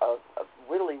number of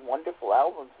really wonderful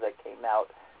albums that came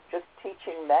out just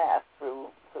teaching math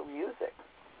through music.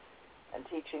 and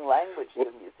teaching language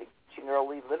through music, teaching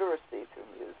early literacy through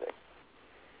music.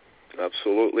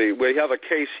 Absolutely. We have a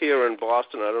case here in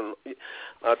Boston. I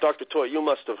don't. Dr. Toy, you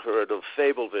must have heard of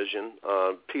Fablevision.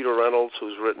 Peter Reynolds,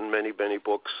 who's written many, many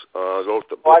books, wrote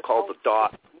the book called The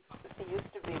Dot. He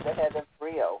used to be the head of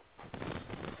Rio.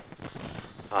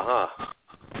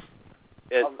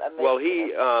 And, well,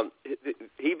 he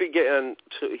began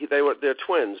to. They're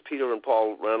twins, Peter and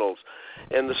Paul Reynolds,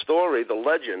 and the story, the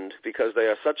legend, because they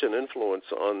are such an influence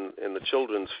in the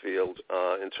children's field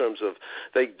in terms of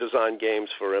they design games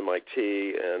for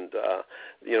MIT and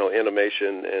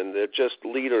animation, and they're just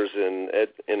leaders in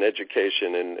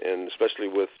education and especially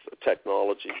with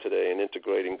technology today and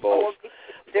integrating both.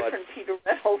 Different Peter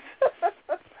Reynolds.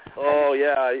 Oh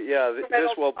yeah.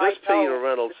 This Peter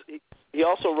Reynolds. He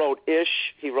also wrote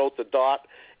Ish. He wrote The Dot,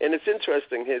 and it's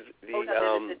interesting.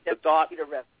 The Dot.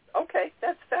 Okay,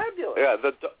 that's fabulous. Yeah,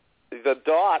 the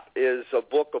Dot is a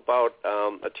book about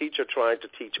a teacher trying to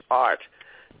teach art,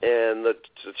 and the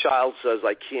child says,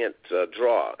 "I can't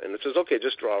draw," and it says, "Okay,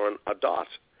 just draw a dot."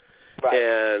 Right.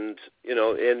 And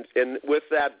and with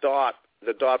that dot,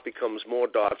 the dot becomes more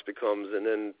dots, and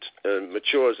then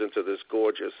matures into this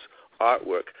gorgeous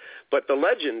artwork. But the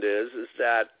legend is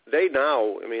that they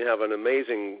now, have an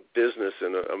amazing business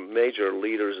and are major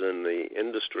leaders in the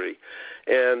industry.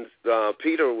 And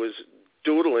Peter was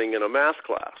doodling in a math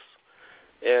class.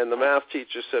 And the math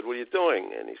teacher said, "What are you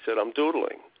doing?" And he said, "I'm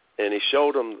doodling." And he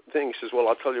showed him the thing. He says, "Well,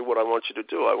 I'll tell you what I want you to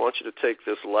do. I want you to take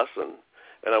this lesson,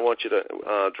 and I want you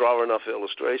to draw enough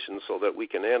illustrations so that we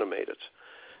can animate it."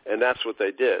 And that's what they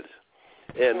did.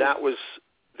 And that was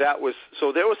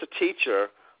so there was a teacher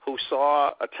who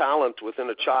saw a talent within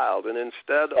a child, and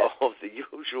instead of the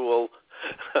usual,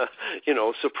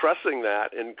 suppressing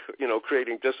that and,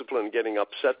 creating discipline, getting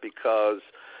upset because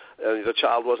the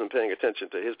child wasn't paying attention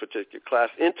to his particular class,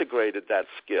 integrated that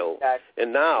skill,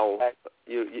 and now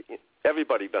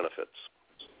everybody benefits.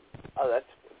 Oh,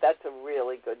 that's a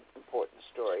really good, important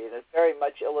story, and it very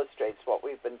much illustrates what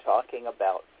we've been talking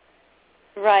about.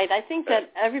 Right. I think that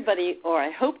everybody, or I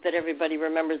hope that everybody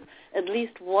remembers at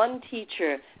least one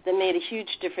teacher that made a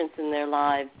huge difference in their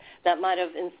lives, that might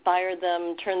have inspired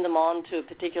them, turned them on to a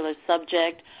particular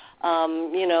subject.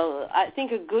 I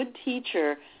think a good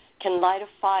teacher can light a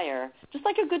fire, just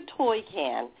like a good toy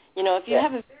can. If you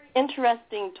have a very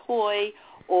interesting toy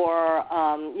or,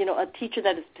 a teacher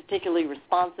that is particularly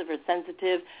responsive or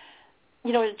sensitive,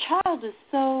 a child is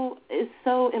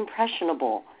so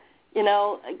impressionable.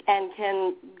 And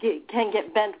can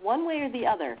get bent one way or the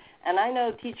other. And I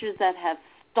know teachers that have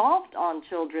stomped on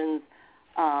children's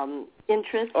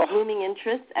interests, blooming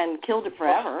interests, and killed it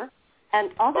forever.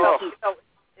 And others.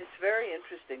 It's very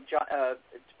interesting.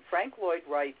 Frank Lloyd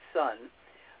Wright's son,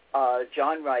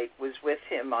 John Wright, was with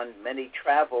him on many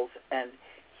travels, and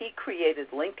he created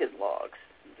Lincoln Logs.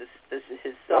 This is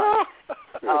his son.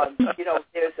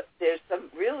 There's some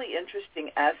really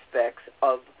interesting aspects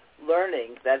of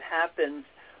learning that happens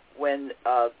when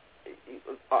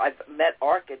I've met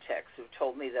architects who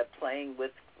told me that playing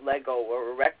with Lego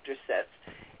or erector sets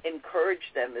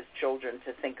encouraged them as children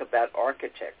to think about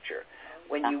architecture.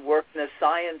 When you work in a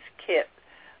science kit,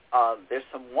 there's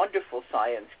some wonderful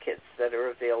science kits that are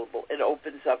available. It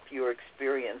opens up your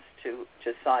experience to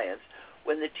science.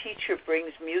 When the teacher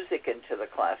brings music into the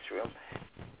classroom,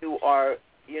 you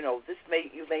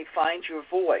may find your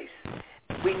voice.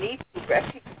 We need to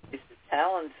recognize the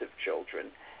talents of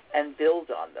children and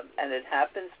build on them. And it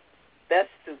happens best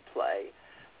through play,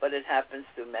 but it happens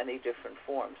through many different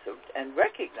forms. And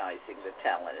recognizing the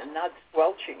talent and not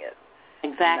squelching it.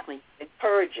 Exactly.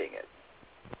 Encouraging it.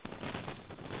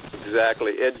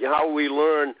 Exactly. And how we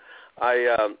learn,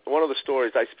 one of the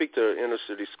stories, I speak to inner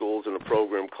city schools in a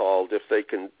program called If They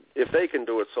Can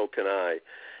Do It, So Can I.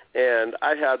 And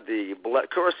I had the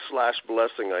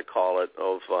curse/blessing, I call it,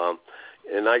 of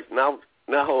and now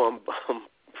I'm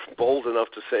bold enough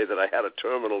to say that I had a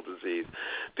terminal disease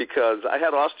because I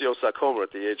had osteosarcoma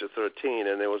at the age of 13,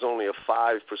 and there was only a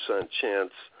 5%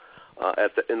 chance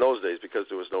in those days because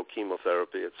there was no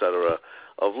chemotherapy, et cetera,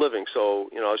 of living. So,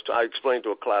 I explained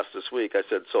to a class this week, I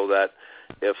said, so that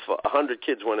if 100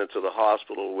 kids went into the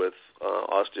hospital with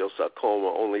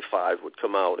osteosarcoma, only 5 would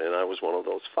come out, and I was one of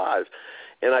those 5.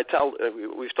 And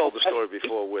we've told the story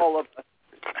before with...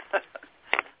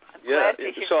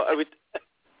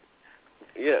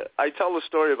 I tell the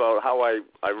story about how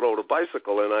I rode a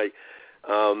bicycle, and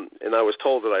I was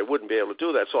told that I wouldn't be able to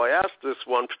do that. So I asked this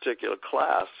one particular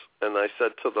class, and I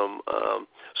said to them,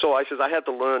 I said I had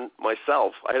to learn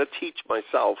myself. I had to teach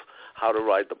myself how to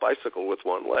ride the bicycle with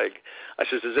one leg. I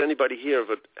said, has anybody here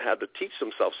ever had to teach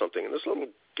themselves something? And this little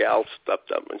gal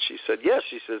stepped up, and she said, yes.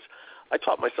 She says, I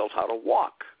taught myself how to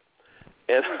walk.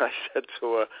 And I said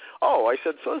to her, so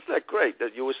is that great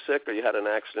that you were sick or you had an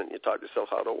accident and you taught yourself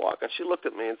how to walk? And she looked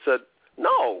at me and said,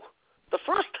 no, the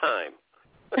first time.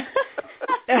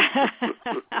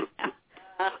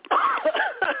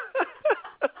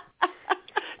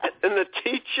 And the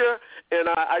teacher, and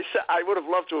I said, I would have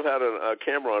loved to have had a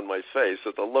camera on my face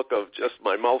with the look of just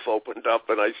my mouth opened up,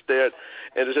 and I stared,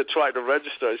 and as I tried to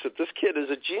register, I said, this kid is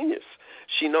a genius.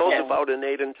 She knows about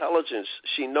innate intelligence.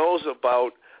 She knows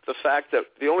about the fact that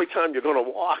the only time you're going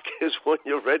to walk is when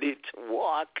you're ready to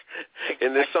walk,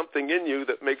 and there's something in you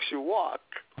that makes you walk.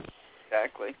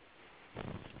 Exactly.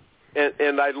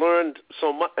 And I learned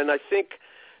so much, and I think,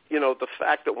 the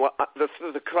fact that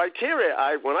the criteria,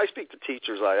 when I speak to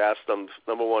teachers, I ask them,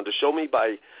 number one, to show me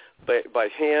by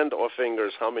hand or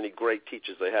fingers how many great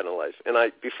teachers they had in life. And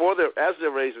as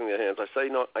they're raising their hands, I say,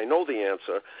 no, I know the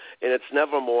answer, and it's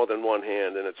never more than one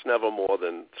hand, and it's never more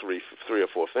than three or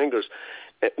four fingers.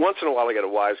 And once in a while, I get a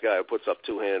wise guy who puts up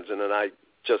two hands, and then I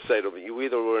just say to them, you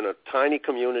either were in a tiny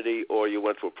community or you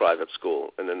went to a private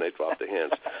school, and then they drop their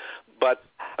hands. But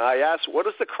I ask, what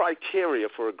is the criteria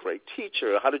for a great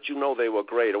teacher? How did you know they were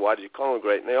great, or why did you call them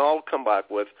great? And they all come back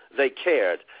with, they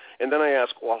cared. And then I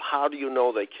ask, well, how do you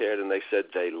know they cared? And they said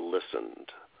they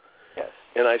listened. Yes.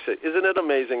 And I said, isn't it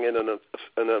amazing in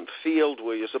a field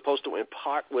where you're supposed to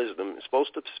impart wisdom, you're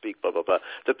supposed to speak, blah, blah, blah,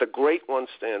 that the great ones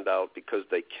stand out because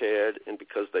they cared and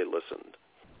because they listened.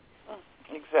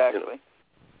 Exactly.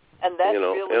 And that's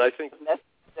really and I think the message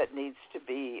that needs to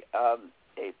be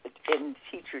in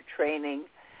teacher training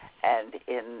and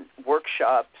in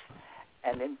workshops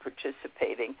and in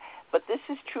participating. But this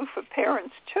is true for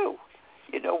parents, too.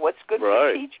 What's good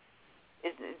for teachers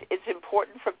is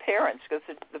important for parents because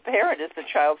the parent is the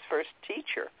child's first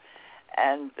teacher.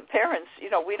 And the parents,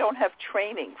 we don't have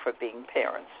training for being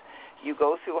parents. You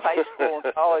go through high school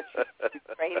and college, you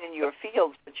train in your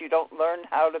fields, but you don't learn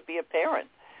how to be a parent.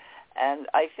 And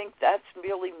I think that's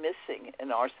really missing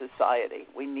in our society.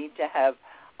 We need to have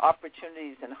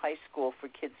opportunities in high school for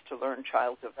kids to learn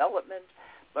child development,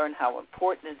 learn how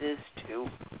important it is to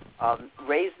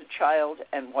raise a child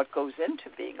and what goes into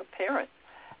being a parent.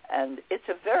 And it's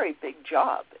a very big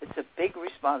job. It's a big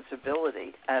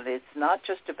responsibility. And it's not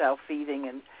just about feeding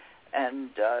and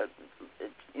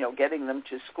getting them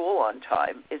to school on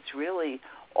time. It's really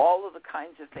all of the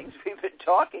kinds of things we've been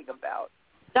talking about.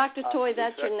 Dr. Toy,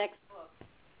 that's your next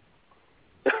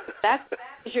book. That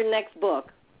is your next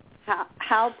book.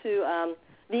 How to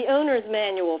the owner's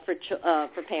manual for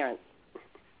parents.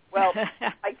 Well,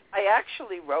 I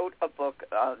actually wrote a book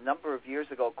a number of years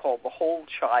ago called The Whole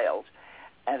Child,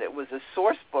 and it was a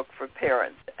source book for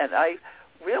parents. And I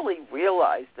really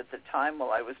realized at the time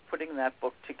while I was putting that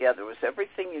book together was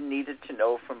everything you needed to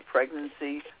know from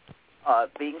pregnancy,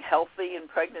 being healthy in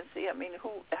pregnancy. I mean,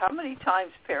 how many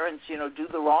times parents, do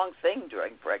the wrong thing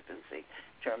during pregnancy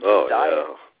in terms of diet,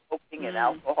 smoking, and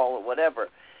alcohol or whatever,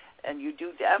 and you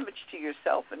do damage to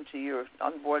yourself and to your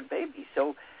unborn baby.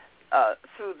 So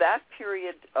through that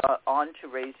period on to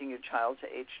raising your child to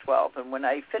age 12. And when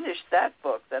I finished that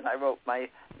book, then I wrote my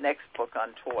next book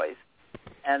on toys.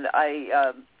 And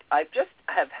I just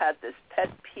have had this pet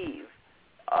peeve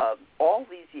all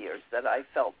these years that I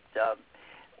felt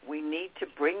we need to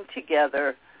bring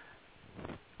together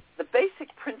the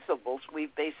basic principles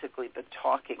we've basically been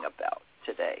talking about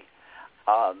today,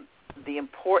 the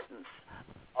importance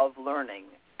of learning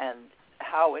and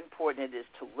how important it is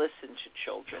to listen to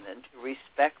children and to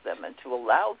respect them and to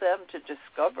allow them to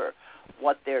discover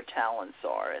what their talents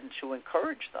are and to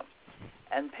encourage them.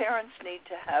 And parents need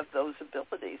to have those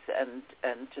abilities and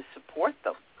to support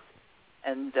them.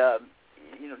 And,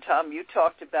 Tom, you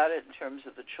talked about it in terms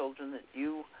of the children that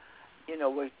you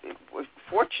were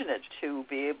fortunate to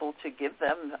be able to give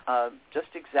them just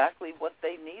exactly what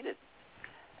they needed.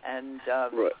 And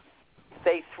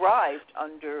they thrived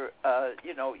under,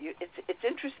 it's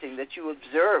interesting that you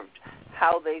observed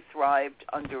how they thrived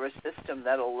under a system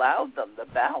that allowed them the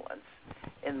balance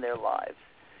in their lives.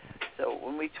 So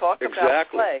when we talk about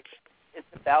play, it's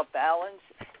about balance,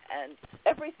 and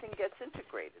everything gets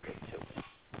integrated into it.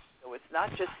 So it's not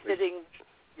just sitting,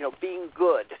 being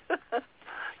good.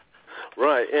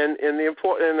 Right, and the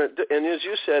important, and as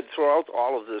you said, throughout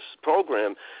all of this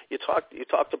program, you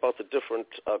talked about the different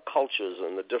cultures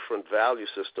and the different value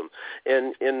system.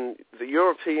 And in the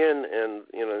European and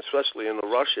especially in the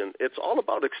Russian, it's all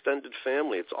about extended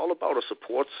family. It's all about a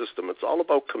support system. It's all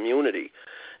about community.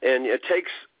 And it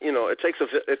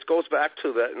goes back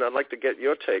to that. And I'd like to get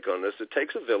your take on this. It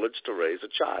takes a village to raise a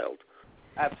child.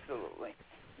 Absolutely,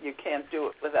 you can't do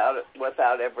it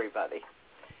without everybody.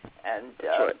 And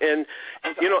that's right. And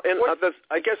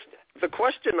I guess the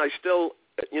question I still,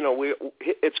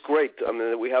 it's great. I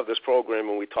mean, we have this program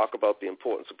and we talk about the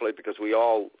importance of play because we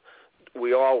all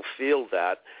feel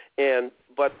that.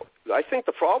 But I think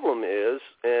the problem is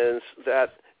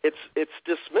that it's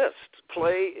dismissed.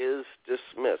 Play is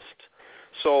dismissed.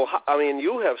 So, I mean,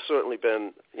 you have certainly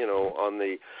been, on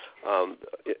the a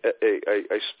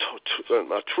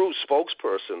true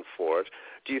spokesperson for it.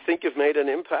 Do you think you've made an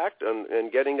impact in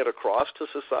getting it across to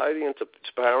society and to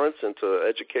parents and to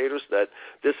educators that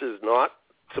this is not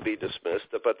to be dismissed,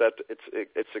 but that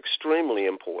it's extremely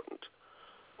important?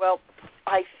 Well,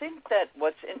 I think that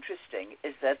what's interesting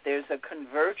is that there's a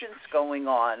convergence going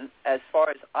on, as far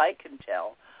as I can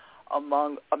tell,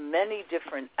 among many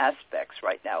different aspects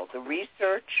right now. The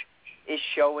research is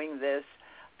showing this.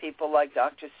 People like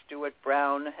Dr. Stuart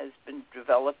Brown has been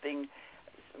developing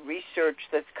research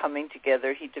that's coming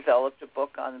together. He developed a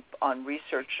book on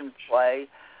research and play,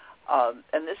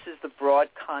 and this is the broad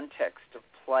context of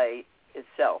play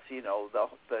itself,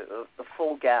 the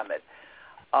full gamut.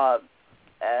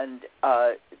 And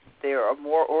there are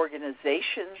more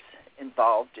organizations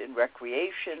involved in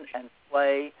recreation and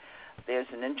play. There's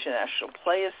an International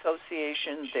Play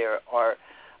Association. There are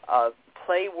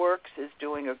PlayWorks is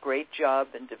doing a great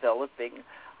job in developing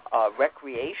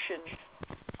recreation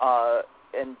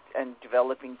and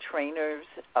developing trainers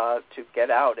to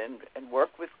get out and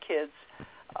work with kids.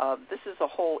 This is a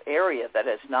whole area that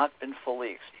has not been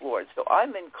fully explored. So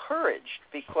I'm encouraged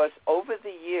because over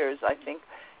the years, I think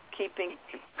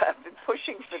I've been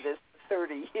pushing for this for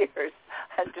 30 years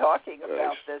and talking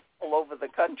about this all over the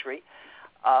country,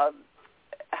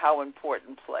 how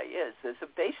important play is. There's a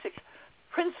basic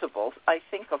principles, I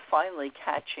think, are finally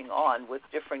catching on with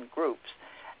different groups.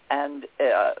 And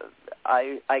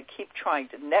I keep trying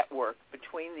to network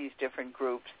between these different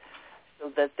groups so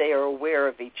that they are aware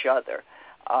of each other.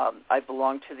 I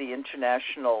belong to the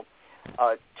International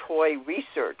Toy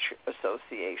Research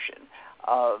Association,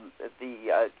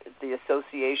 the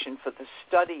Association for the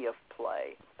Study of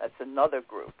Play. That's another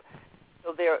group.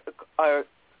 So there are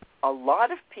a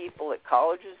lot of people at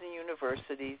colleges and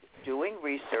universities doing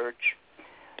research.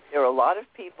 There are a lot of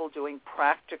people doing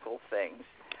practical things.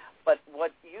 But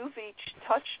what you've each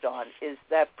touched on is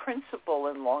that principal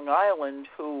in Long Island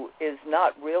who is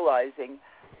not realizing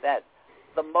that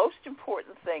the most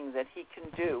important thing that he can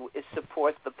do is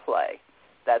support the play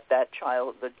that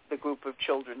child, the group of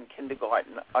children in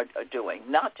kindergarten are doing,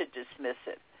 not to dismiss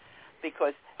it.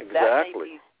 Because that may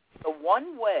be the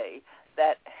one way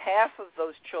that half of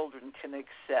those children can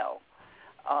excel.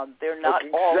 They're not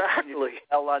all going to do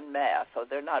well on math, or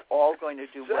they're not all going to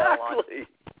do well on...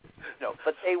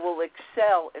 but they will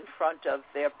excel in front of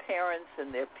their parents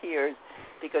and their peers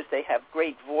because they have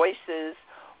great voices,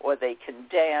 or they can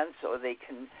dance, or they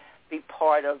can be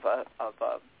part of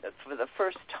for the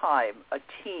first time, a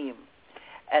team.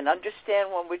 And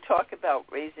understand when we talk about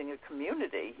raising a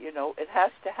community, it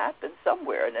has to happen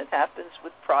somewhere, and it happens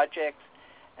with projects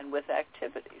and with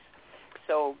activities.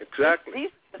 So these are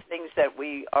the things that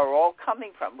we are all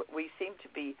coming from. We seem to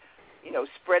be,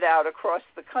 spread out across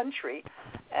the country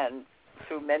and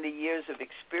through many years of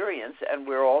experience, and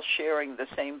we're all sharing the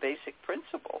same basic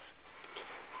principles.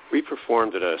 We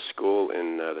performed at a school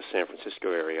in the San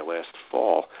Francisco area last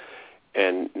fall,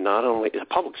 and not only a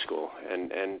public school,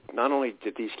 and not only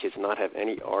did these kids not have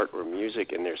any art or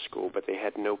music in their school, but they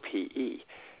had no PE.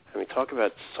 I mean, talk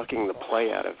about sucking the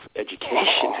play out of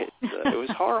education. It was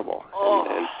horrible.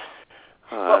 What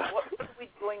are we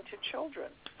doing to children?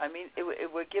 I mean,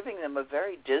 we're giving them a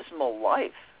very dismal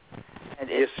life. And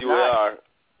yes, you are.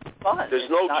 Fun. There's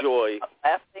no joy.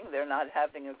 Laughing. They're not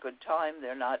having a good time.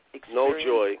 They're not experiencing. No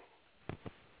joy.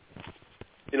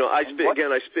 I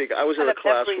speak. I was in a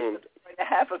classroom. To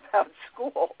have about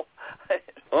school.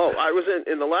 I was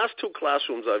in the last two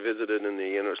classrooms I visited in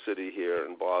the inner city here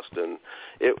in Boston.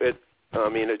 It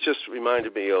just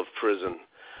reminded me of prison.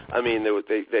 I mean,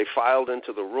 they filed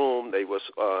into the room. There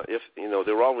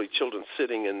were already children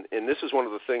sitting, and this is one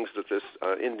of the things that this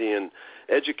Indian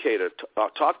educator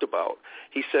talked about.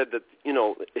 He said that,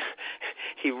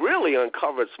 he really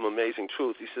uncovered some amazing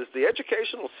truth. He says the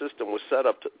educational system was set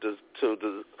up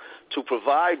to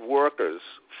provide workers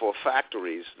for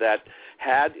factories that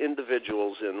had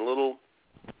individuals in little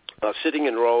sitting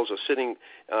in rows or sitting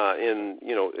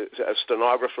as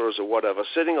stenographers or whatever,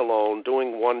 sitting alone,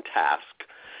 doing one task.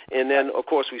 And then, of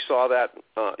course, we saw that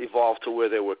evolve to where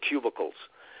there were cubicles.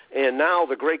 And now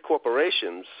the great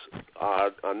corporations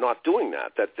are not doing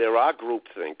that there are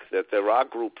groupthink, that there are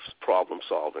group problem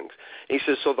solving. He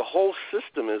says, so the whole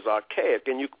system is archaic.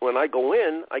 And when I go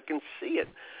in, I can see it.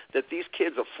 that these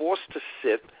kids are forced to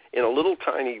sit in a little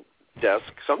tiny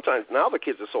desk. Sometimes now the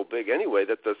kids are so big anyway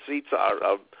that the seats are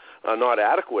not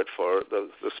adequate for the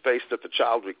space that the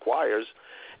child requires.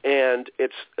 And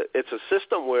it's a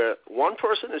system where one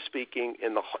person is speaking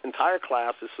and the entire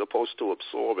class is supposed to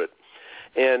absorb it.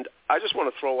 And I just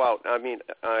want to throw out, I mean,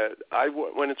 I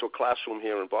went into a classroom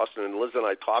here in Boston, and Liz and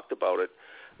I talked about it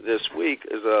this week,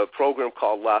 is a program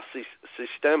called La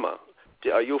Sistema.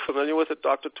 Are you familiar with it,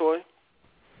 Dr. Toy?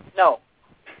 No.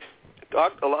 La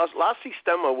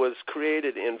Sistema was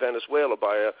created in Venezuela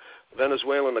by a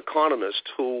Venezuelan economist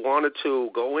who wanted to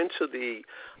go into the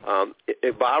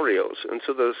barrios,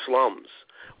 into the slums,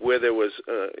 where there was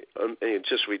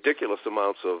just ridiculous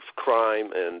amounts of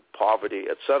crime and poverty,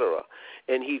 etc.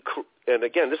 And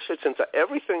again, this fits into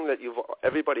everything that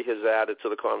everybody has added to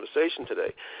the conversation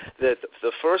today. That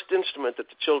the first instrument that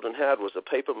the children had was a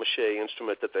paper mache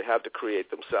instrument that they had to create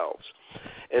themselves,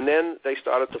 and then they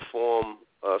started to form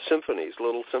symphonies,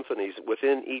 little symphonies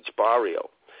within each barrio.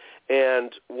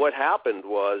 And what happened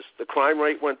was the crime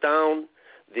rate went down.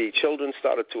 The children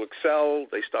started to excel.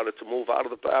 They started to move out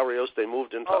of the barrios. They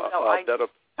moved into better. I'm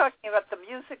talking about the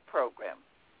music program.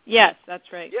 Yes,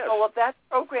 that's right. Yes. So, well, that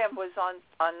program was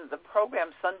on the program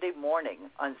Sunday morning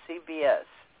on CBS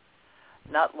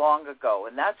not long ago,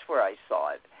 and that's where I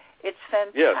saw it. It's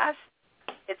fantastic. Yes.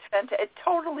 It's fantastic. It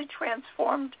totally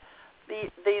transformed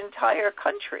the entire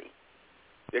country.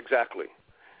 Exactly.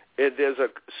 There's a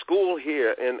school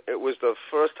here, and it was the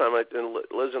first time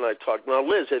Liz and I talked. Now,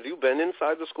 Liz, have you been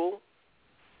inside the school?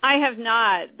 I have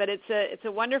not, but it's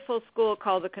a wonderful school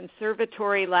called the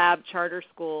Conservatory Lab Charter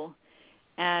School,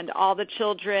 and all the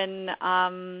children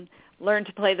learn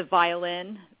to play the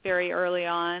violin very early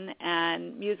on,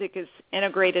 and music is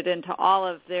integrated into all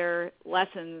of their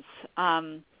lessons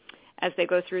as they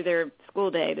go through their school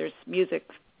day. There's music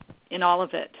in all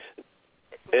of it.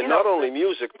 And not only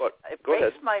music, but go ahead.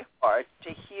 It breaks my heart to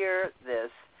hear this,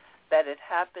 that it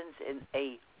happens in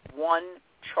one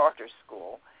charter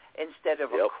school instead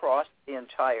of across the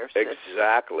entire system.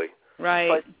 Exactly. Right.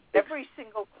 But every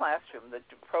single classroom, the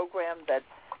program that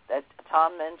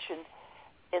Tom mentioned,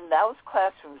 in those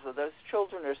classrooms where those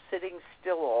children are sitting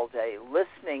still all day,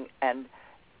 listening, and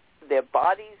their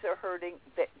bodies are hurting,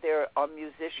 there are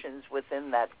musicians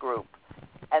within that group.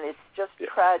 And it's just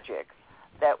tragic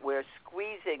that we're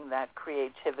squeezing that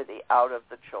creativity out of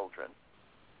the children.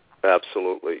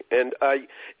 Absolutely. And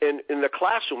in the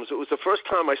classrooms, it was the first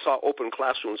time I saw open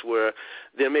classrooms where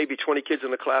there may be 20 kids in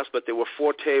the class, but there were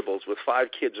 4 tables with 5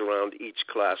 kids around each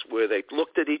class where they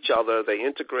looked at each other, they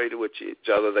integrated with each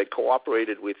other, they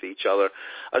cooperated with each other.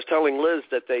 I was telling Liz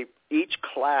that each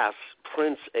class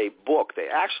prints a book. They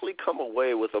actually come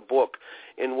away with a book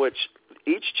in which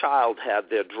each child had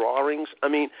their drawings. I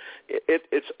mean,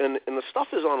 it's and the stuff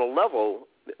is on a level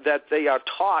that they are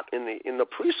taught in the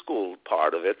preschool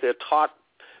part of it. They're taught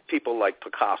people like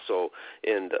Picasso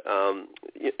and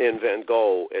Van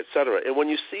Gogh, et cetera. And when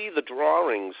you see the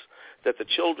drawings that the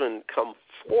children come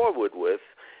forward with,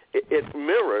 it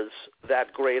mirrors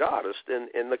that great artist,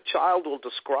 and the child will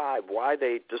describe why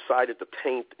they decided to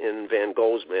paint in Van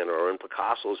Gogh's manner or in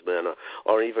Picasso's manner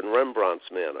or even Rembrandt's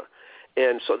manner.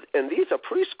 And these are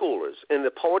preschoolers in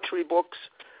the poetry books.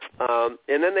 And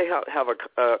then they have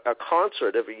a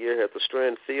concert every year at the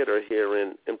Strand Theater here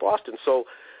in Boston. So,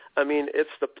 I mean, it's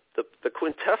the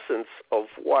quintessence of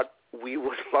what we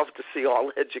would love to see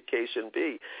all education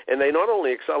be. And they not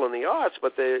only excel in the arts,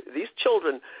 but these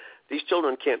children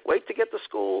can't wait to get to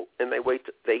school, and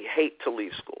they hate to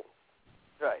leave school.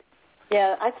 Right.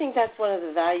 Yeah, I think that's one of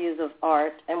the values of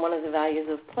art and one of the values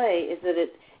of play is that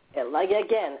it's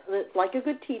like a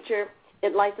good teacher,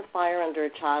 it lights a fire under a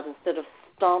child instead of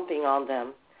stomping on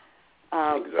them.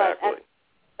 Exactly.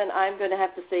 And I'm going to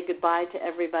have to say goodbye to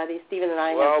everybody. Stephen and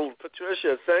I. Well,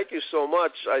 Patricia, thank you so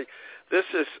much. I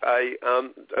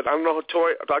don't know,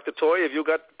 Dr. Toy, have you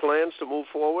got plans to move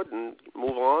forward and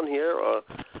move on here?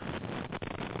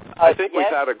 I think we've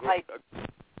had a great.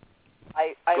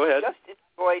 Go ahead. Just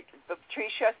enjoyed,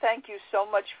 Patricia, thank you so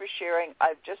much for sharing.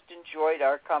 I've just enjoyed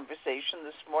our conversation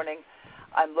this morning.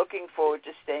 I'm looking forward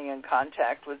to staying in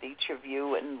contact with each of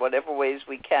you in whatever ways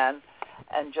we can,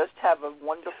 and just have a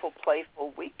wonderful,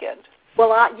 playful weekend.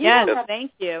 Well,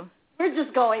 thank you. We're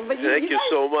just going, but thank you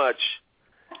so much.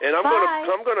 And I'm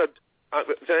going to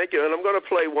thank you, and I'm going to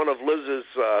play one of Liz's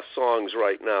songs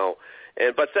right now.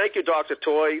 But thank you, Dr.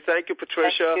 Toy. Thank you,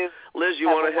 Patricia. Thank you. Liz, you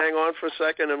want to hang on for a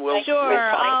second, and we'll. Sure,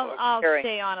 I'll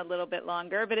stay on a little bit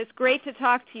longer. But it's great to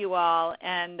talk to you all,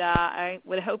 and I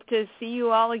would hope to see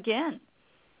you all again.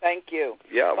 Thank you.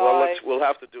 Yeah, Bye. we'll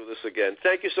have to do this again.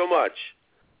 Thank you so much.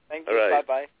 Thank you. All right.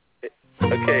 Bye-bye.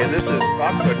 Okay, and this is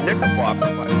Dr. Knickerbocker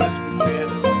by Leslie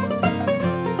Sanders.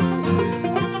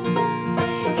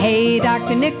 Hey,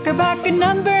 Dr. Knickerbocker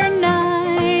number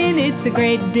 9, it's a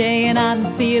great day and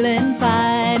I'm feeling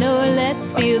fine. Oh,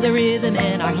 let's feel the rhythm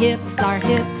in our hips, our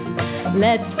hips.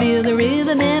 Let's feel the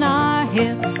rhythm in our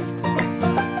hips.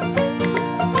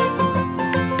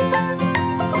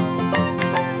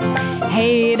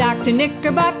 Hey, Dr.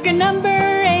 Knickerbocker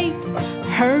number 8,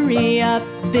 hurry up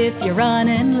if you're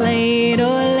running late.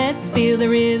 Oh, let's feel the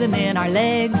rhythm in our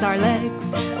legs, our legs.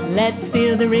 Let's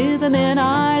feel the rhythm in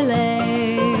our legs.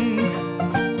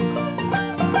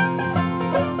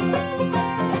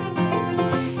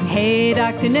 Hey,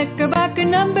 Dr. Knickerbocker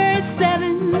number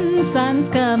 7,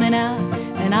 sun's coming out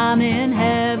and I'm in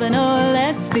heaven. Oh,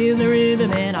 let's feel the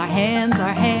rhythm in our hands,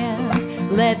 our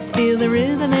hands. Let's feel the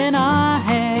rhythm in our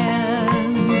hands.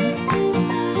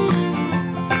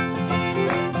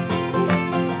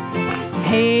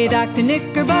 Hey, Dr.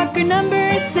 Knickerbocker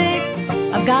number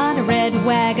 6, I've got a red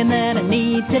wagon that I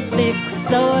need to fix.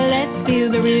 So let's feel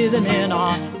the rhythm in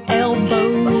our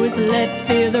elbows. Let's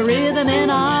feel the rhythm in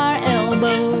our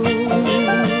elbows.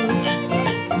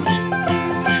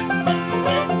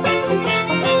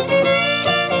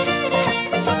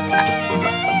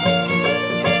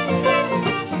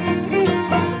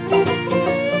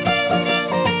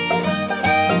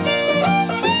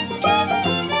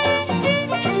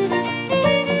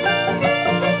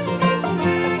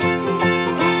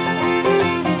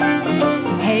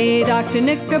 Dr.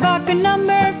 Knickerbocker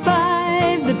number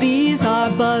 5, the bees are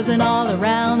buzzing all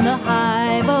around the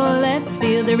hive. Oh, let's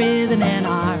feel the rhythm in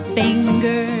our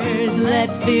fingers.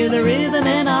 Let's feel the rhythm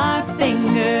in our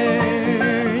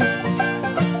fingers.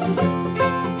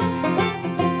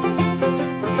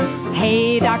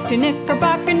 Hey, Dr.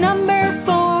 Knickerbocker number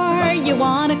 4, you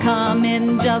wanna come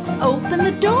in, just open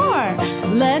the door.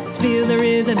 Let's feel the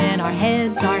rhythm in our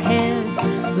heads, our heads.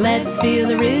 Let's feel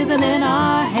the rhythm in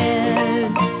our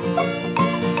heads.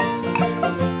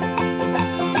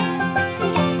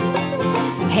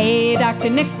 Hey, Dr.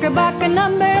 Knickerbocker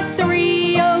number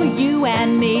 3, oh, you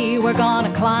and me, we're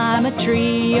gonna climb a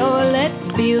tree. Oh,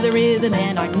 let's feel the rhythm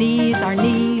in our knees, our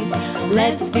knees.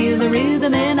 Let's feel the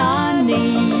rhythm in our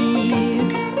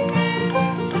knees.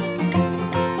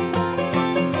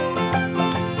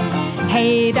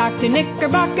 Hey, Dr.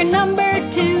 Knickerbocker number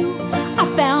 2,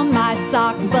 I found my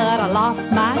sock, but I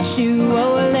lost my shoe.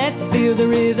 Oh, let's feel the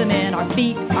rhythm in our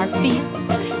feet, our feet.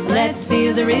 Let's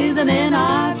feel the rhythm in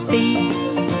our feet.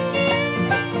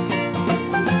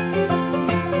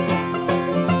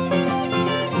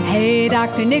 Hey,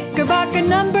 Dr. Knickerbocker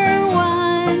number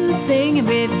 1, singing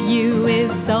with you is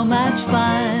so much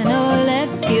fun. Oh,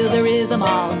 let's feel the rhythm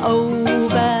all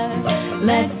over.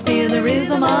 Let's feel the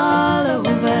rhythm all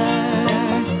over.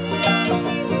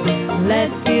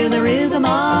 Let's feel the rhythm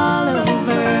all over.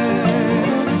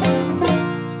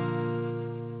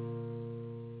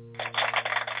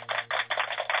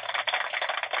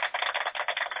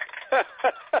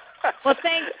 Well,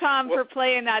 thanks, Tom, for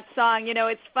playing that song. You know,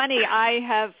 it's funny. I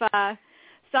have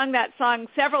sung that song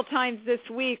several times this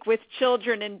week with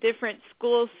children in different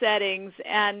school settings,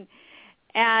 and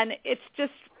it's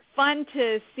just fun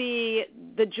to see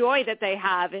the joy that they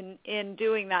have in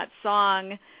doing that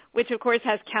song, which, of course,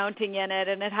 has counting in it,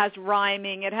 and it has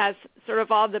rhyming. It has sort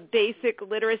of all the basic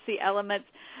literacy elements,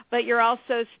 but you're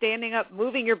also standing up,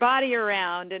 moving your body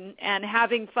around and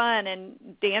having fun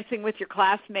and dancing with your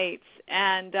classmates.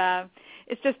 And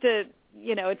it's just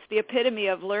it's the epitome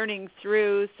of learning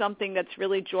through something that's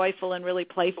really joyful and really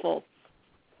playful.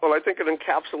 Well, I think it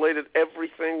encapsulated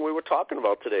everything we were talking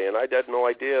about today, and I had no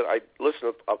idea. I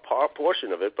listened to a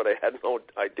portion of it, but I had no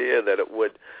idea that it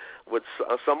would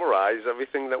summarize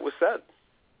everything that was said.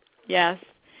 Yes.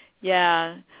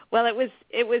 Yeah. Well, it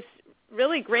was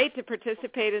really great to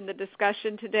participate in the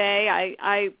discussion today.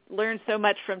 I learned so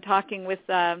much from talking with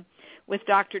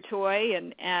Dr. Toy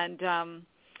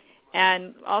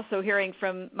and also hearing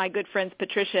from my good friends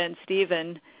Patricia and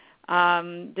Stephen.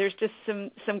 There's just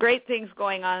some great things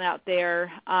going on out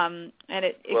there, and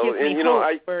it gives me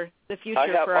hope for the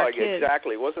future for our kids.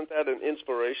 Exactly. Wasn't that an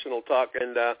inspirational talk?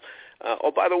 And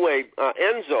by the way,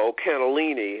 Enzo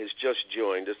Cannellini has just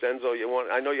joined us. Enzo,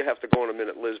 I know you have to go in a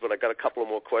minute, Liz, but I got a couple of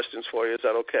more questions for you. Is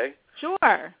that okay?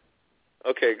 Sure.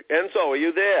 Okay, Enzo, are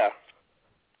you there?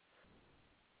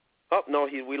 Oh no,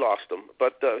 we lost him,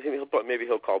 but maybe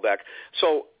he'll call back.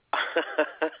 So,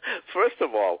 first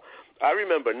of all, I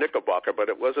remember Knickerbocker, but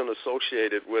it wasn't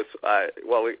associated with. I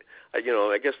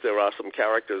guess there are some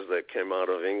characters that came out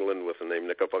of England with the name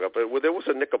Knickerbocker, but there was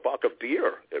a Knickerbocker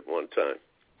beer at one time.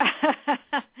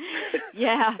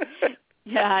 Yeah,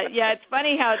 Yeah, it's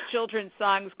funny how children's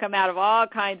songs come out of all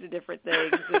kinds of different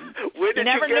things. You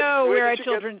never know where a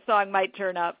children's song might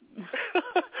turn up.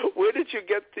 Where did you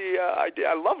get the idea?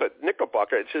 I love it,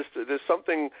 Knickerbocker. It's just there's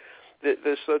something.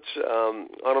 There's such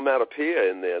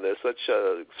onomatopoeia in there. There's such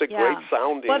a great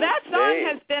sounding. Well, that song name.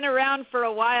 has been around for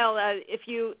a while. If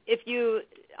you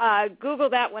Google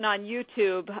that one on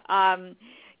YouTube,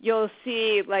 you'll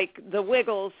see like the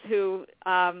Wiggles, who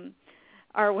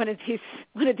are one of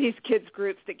these kids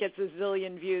groups that gets a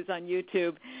zillion views on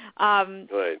YouTube.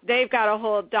 Right. They've got a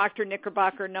whole Dr.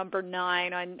 Knickerbocker number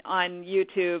 9 on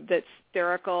YouTube that's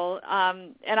hysterical.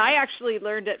 And I actually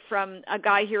learned it from a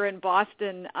guy here in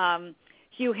Boston,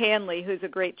 Hugh Hanley, who's a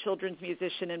great children's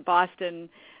musician in Boston.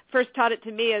 First taught it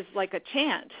to me as like a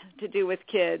chant to do with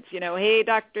kids, hey,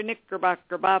 Dr.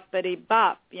 Knickerbocker, boppity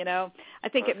bop, I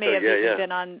think it may have even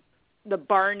been on the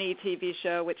Barney TV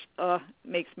show, which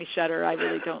makes me shudder. I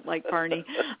really don't like Barney.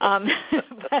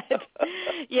 But,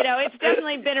 it's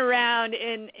definitely been around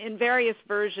in various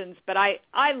versions, but I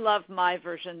love my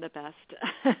version the best.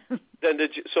 Then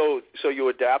did you, so you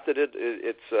adapted it?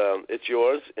 It's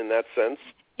yours in that sense?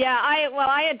 Yeah,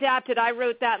 I adapted. I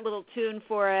wrote that little tune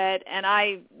for it, and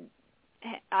I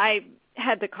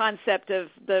had the concept of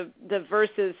the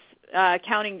verses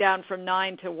counting down from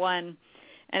 9 to 1.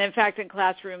 And in fact, in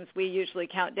classrooms, we usually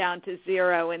count down to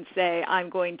 0 and say, I'm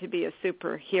going to be a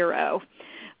superhero,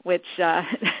 which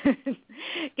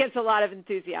gets a lot of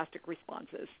enthusiastic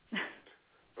responses.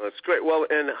 That's great. Well,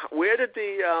 and where did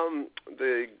the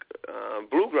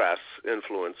bluegrass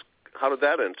influence, how did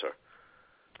that enter?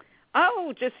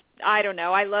 Oh, just, I don't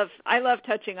know. I love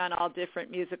touching on all different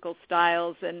musical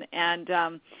styles. And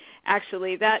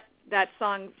actually, that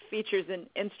song features an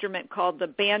instrument called the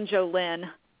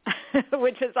banjolin,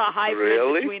 which is a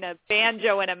hybrid between a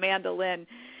banjo and a mandolin.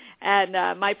 And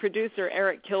my producer,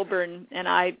 Eric Kilburn, and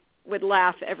I would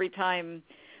laugh every time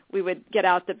we would get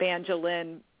out the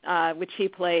banjolin, which he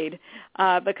played,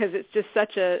 because it's just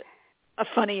such a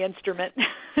funny instrument.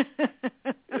 Well,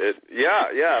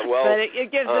 but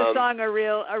it gives the song a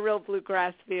real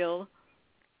bluegrass feel.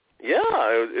 Yeah,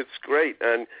 it's great.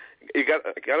 And you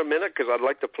got a minute? Because I'd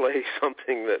like to play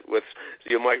something that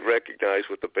you might recognize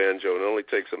with the banjo. It only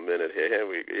takes a minute. Here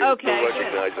we go. Okay. You'll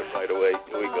recognize it right away.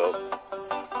 Here we go.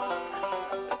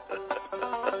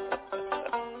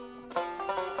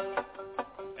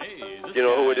 Do you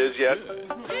know who it is yet?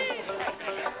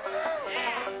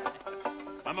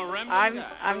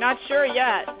 I'm not sure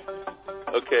yet.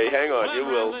 Okay, hang on. You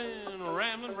will.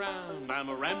 Ramblin' round, I'm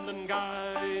a ramblin'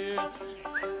 guy.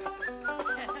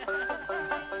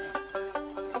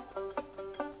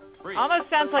 Almost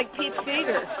sounds like Pete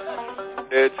Seeger.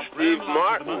 It's Steve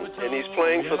Martin, and he's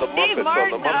playing for the Muppets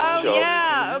on the Muppet Show. Oh,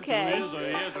 yeah, okay.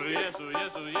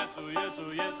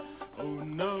 Oh,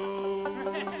 no.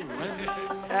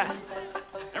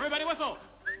 Everybody whistle.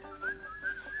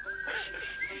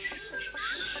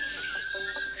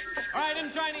 All right,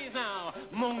 in Chinese now.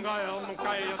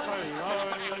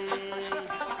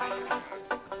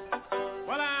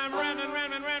 Well, I'm ramming.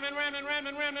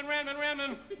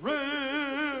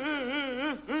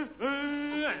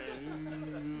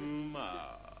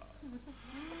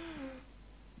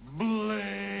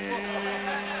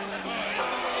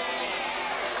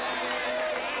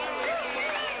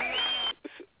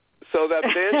 So that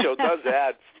banjo does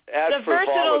add the frivolity,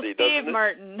 versatile Steve doesn't it?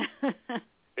 Martin.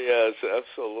 Yes,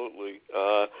 absolutely.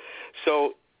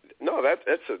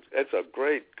 That's a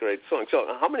great song. So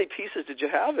how many pieces did you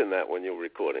have in that when you were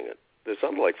recording it? There's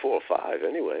something like 4 or 5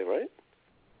 anyway, right?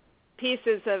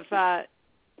 Pieces of,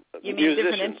 you mean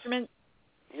musicians. Different instruments?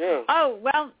 Yeah. Oh,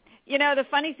 well, the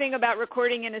funny thing about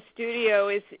recording in a studio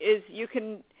is you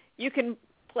can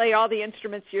play all the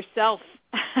instruments yourself.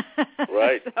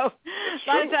 Right. So a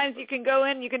lot of times you can go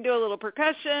in, you can do a little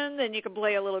percussion, then you can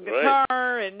play a little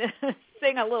guitar and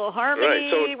sing a little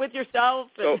harmony with yourself.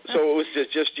 So it was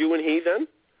just you and he then?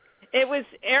 It was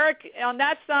Eric on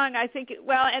that song, I think.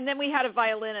 And then we had a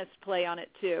violinist play on it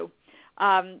too.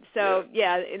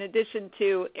 In addition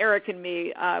to Eric and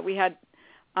me, we had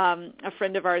a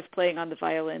friend of ours playing on the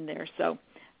violin there. So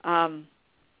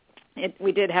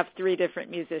we did have 3 different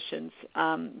musicians,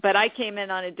 but I came in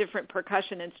on a different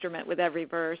percussion instrument with every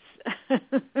verse. That's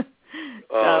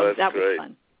that great. was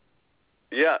fun.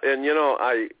 Yeah, and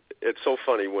it's so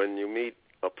funny when you meet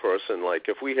a person, like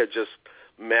if we had just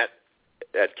met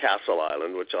at Castle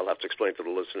Island, which I'll have to explain to the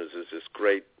listeners, is this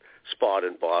great spot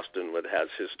in Boston that has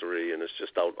history and it's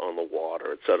just out on the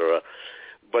water, et cetera.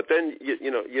 But then,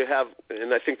 you have,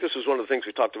 and I think this is one of the things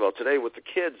we talked about today with the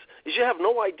kids, is you have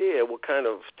no idea what kind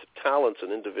of talents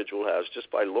an individual has just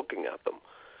by looking at them.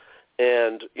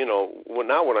 And, you know,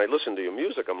 now when I listen to your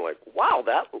music, I'm like, wow,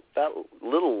 that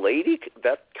little lady,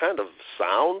 that kind of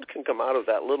sound can come out of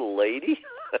that little lady.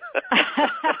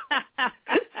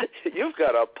 You've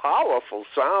got a powerful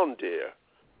sound, dear.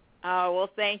 Oh, well,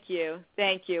 thank you.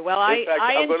 Well,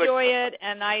 I enjoy it,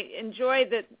 and I enjoy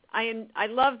that. I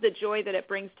love the joy that it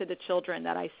brings to the children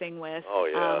that I sing with. Oh,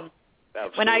 yeah.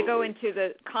 Absolutely. When I go into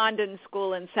the Condon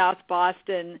School in South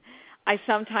Boston, I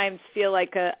sometimes feel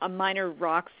like a minor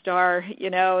rock star, you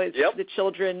know, as the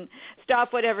children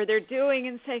stop whatever they're doing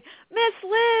and say, Miss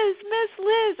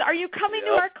Liz, are you coming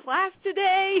to our class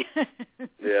today?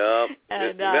 Yeah.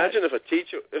 And, imagine if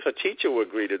a teacher were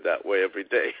greeted that way every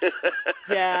day.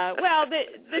 Yeah. Well,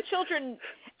 the children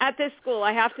at this school,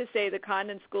 I have to say the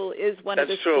Condon School is one of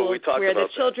the schools where the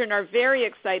children are very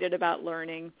excited about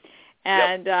learning.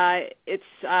 And it's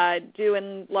due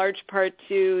in large part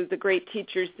to the great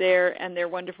teachers there and their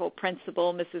wonderful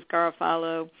principal, Mrs.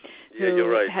 Garofalo, who you're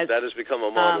right. That has become a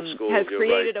model school. Has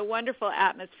created a wonderful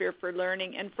atmosphere for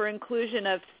learning and for inclusion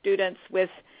of students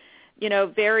with, you know,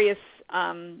 various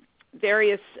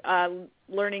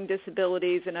learning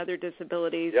disabilities and other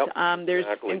disabilities. There's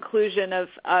inclusion of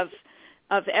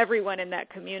everyone in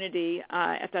that community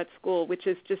at that school, which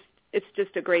is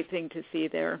just a great thing to see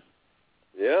there.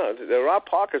 Yeah, there are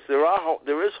pockets. There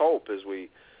is hope, as we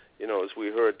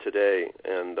heard today.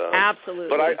 And absolutely.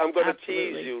 But I'm going to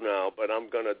tease you now. But I'm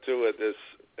going to do it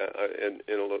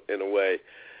in a way.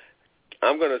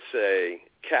 I'm going to say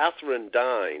Catherine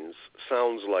Dines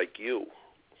sounds like you.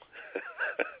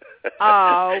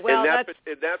 Oh, well,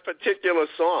 in that particular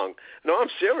song. No, I'm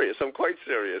serious. I'm quite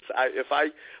serious. If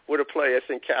I were to play, I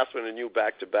think Catherine and you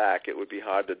back to back, it would be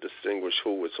hard to distinguish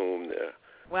who was whom there.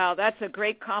 Well, that's a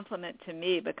great compliment to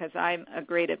me because I'm a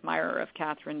great admirer of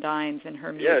Catherine Dines and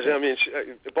her music. Yes, I mean,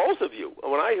 both of you.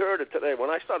 When I heard it today, when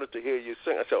I started to hear you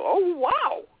sing, I said, oh,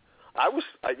 wow.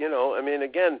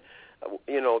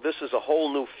 This is a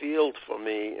whole new field for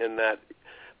me in that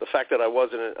the fact that I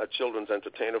wasn't a children's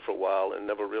entertainer for a while and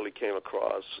never really came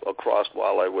across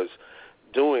while I was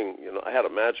doing, I had a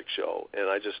magic show, and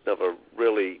I just never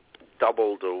really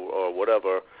doubled or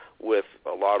whatever with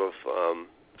a lot of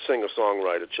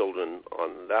singer-songwriter children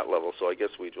on that level, so I guess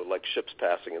we were like ships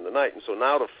passing in the night. And so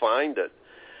now to find it,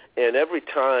 and every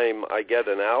time I get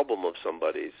an album of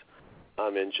somebody's,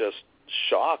 I'm in just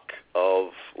shock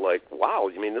of like, wow,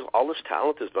 all this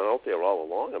talent has been out there all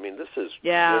along. I mean, this is,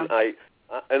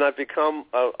 and I've become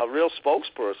a real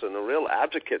spokesperson, a real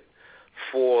advocate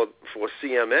for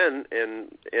CMN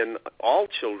and all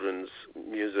children's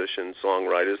musicians,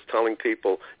 songwriters, telling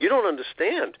people, you don't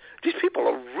understand. These people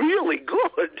are really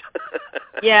good.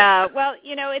 Yeah, well,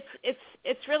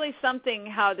 it's really something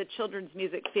how the children's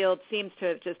music field seems to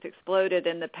have just exploded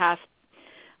in the past,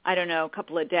 I don't know,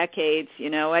 couple of decades.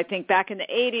 I think back in the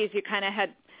 80s you kind of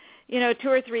had, 2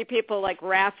 or 3 people like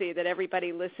Raffi that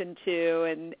everybody listened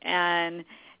to, and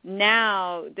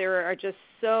now there are just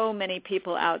so many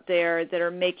people out there that are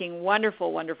making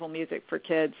wonderful, wonderful music for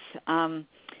kids.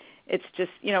 It's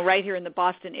just, right here in the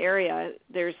Boston area,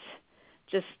 there's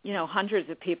just, hundreds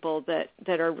of people that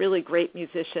are really great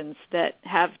musicians that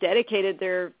have dedicated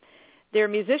their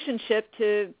musicianship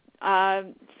to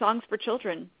songs for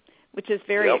children, which is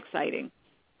very exciting.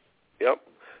 Yep.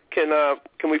 Can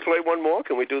we play one more?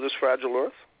 Can we do this Fragile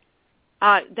Earth?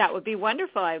 That would be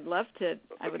wonderful. I would love to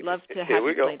have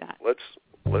you play that.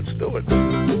 Let's do it.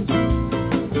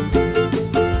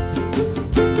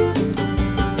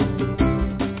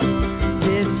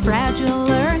 This fragile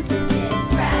earth,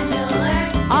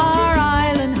 our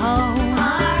island home.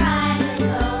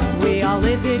 We all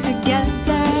live here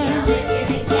together.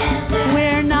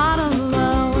 We're not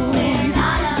alone.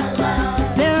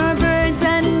 There are birds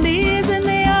and bees in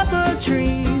the apple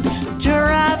trees,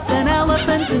 giraffes and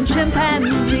elephants and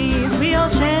chimpanzees. We all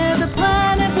share the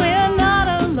planet. We're not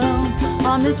alone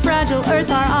on this fragile earth,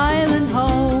 our island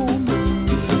home.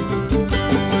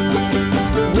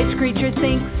 Which creature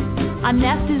thinks a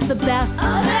nest is the best?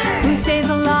 Who stays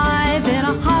alive in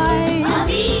a hive?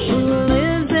 Who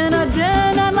lives in a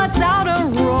den and lets out a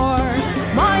roar?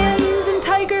 Lions and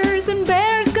tigers and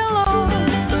bears galore.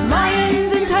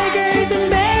 Lions and tigers and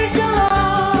bears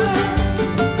galore.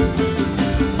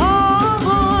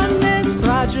 On this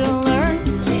fragile earth,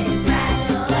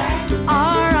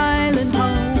 our island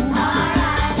home.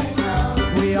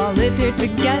 We all live here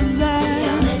together.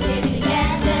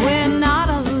 We're not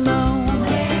alone.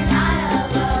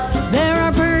 There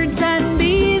are birds and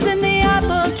bees in the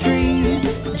apple trees,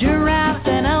 giraffes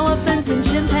and elephants and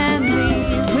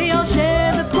chimpanzees. We all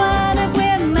share the planet.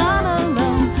 We're not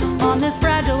alone on this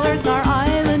fragile earth, our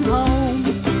island home.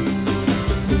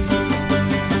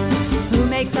 Who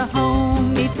makes a home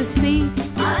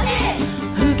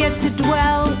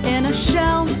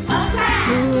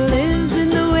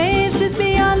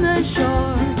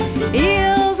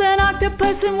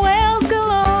octopus and whales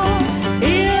galore.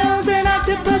 Eels and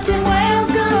octopus and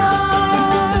whales galore.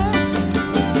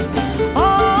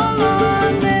 All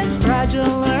on this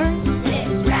fragile earth,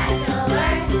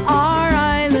 our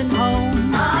island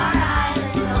home.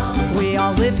 We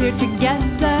all live here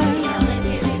together.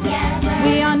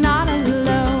 We are not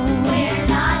alone.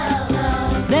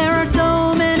 There are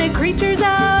so many creatures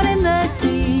out in the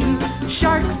sea,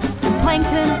 sharks and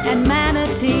plankton and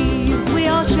manatees. We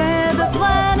all share the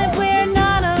planet. We're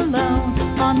not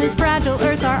alone on this fragile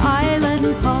earth, our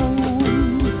island home.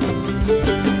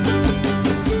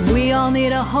 We all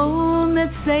need a home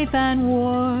that's safe and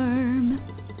warm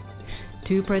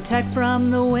to protect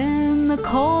from the wind, the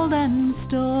cold and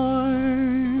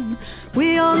storm.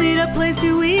 We all need a place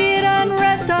to eat and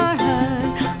rest our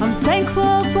head. I'm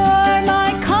thankful for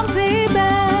my comfy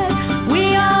bed.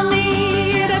 We all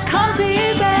need a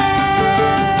comfy bed.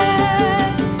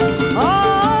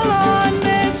 All on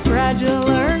this fragile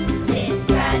earth,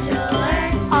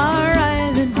 our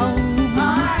island home.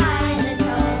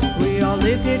 We all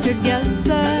live here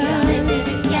together.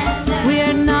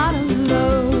 We're not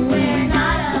alone.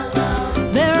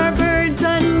 There are birds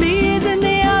and bees in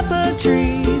the apple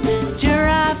trees,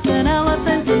 giraffes and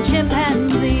elephants and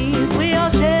chimpanzees. We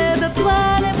all share the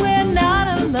planet. We're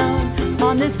not alone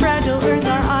on this fragile earth,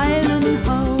 our island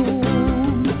home.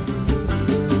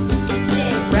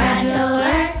 Fragile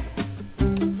earth,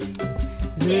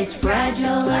 this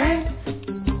fragile earth,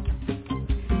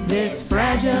 this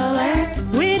fragile earth.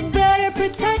 We'd better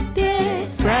protect it.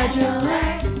 Fragile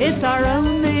earth, it's our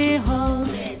only home.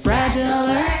 Fragile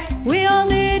earth, we all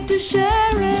need to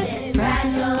share it.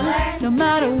 Fragile earth, no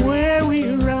matter where we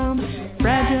roam.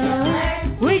 Fragile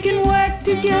earth, we can work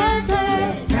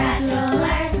together. Fragile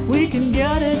earth, we can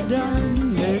get it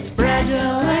done. It's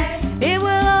fragile earth, it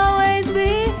will always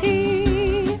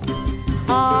be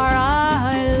our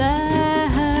island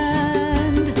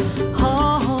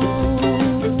home.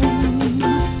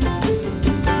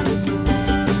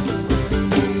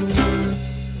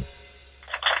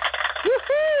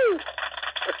 Woohoo!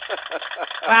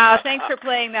 Wow, thanks for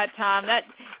playing that, Tom. That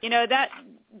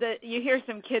you hear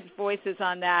some kids' voices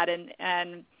on that,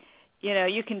 and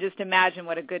you can just imagine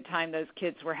what a good time those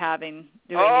kids were having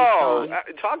doing these songs.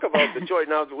 Talk about the joy.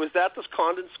 Now, was that the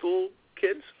Condon School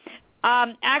kids?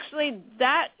 Actually,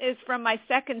 that is from my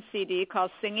second CD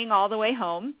called Singing All the Way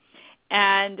Home,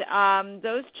 and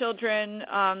those children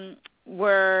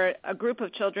were a group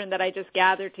of children that I just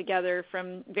gathered together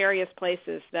from various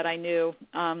places that I knew.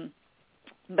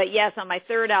 But yes, on my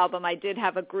third album, I did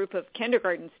have a group of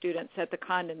kindergarten students at the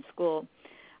Condon School.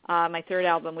 My third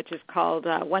album, which is called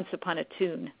Once Upon a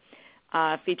Tune,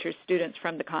 features students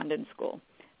from the Condon School.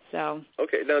 So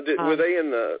okay, now were they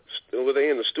in the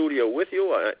studio with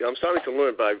you? I'm starting to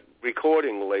learn by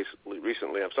recording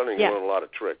recently. I'm starting to learn a lot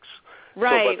of tricks.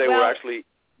 Right. So, but they were actually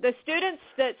the students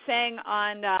that sang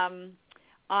on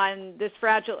This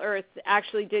Fragile Earth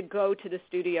actually did go to the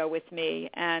studio with me,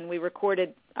 and we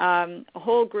recorded a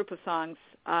whole group of songs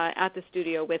at the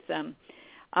studio with them.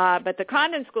 But the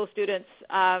Condon School students,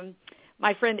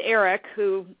 my friend Eric,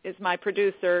 who is my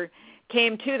producer,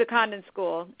 came to the Condon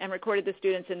School and recorded the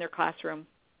students in their classroom.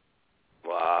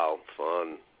 Wow,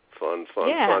 fun.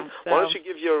 Yeah, so. Why don't you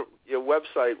give your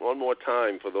website one more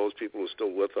time for those people who are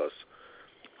still with us?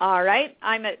 All right.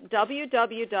 I'm at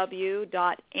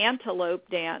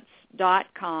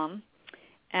www.antelopedance.com.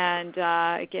 And,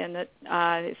 again,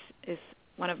 that is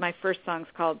one of my first songs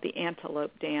called The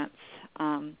Antelope Dance,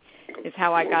 is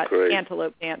how I got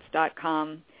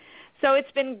antelopedance.com. So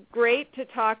it's been great to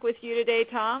talk with you today,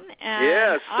 Tom.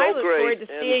 And I look forward to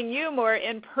seeing you more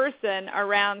in person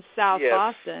around South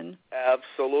Boston.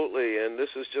 Absolutely. And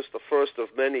this is just the first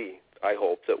of many, I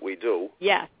hope, that we do.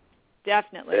 Yes,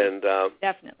 definitely. And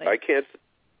definitely. I can't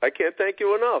thank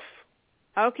you enough.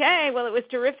 Okay. Well, it was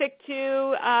terrific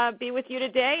to be with you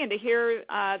today and to hear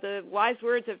the wise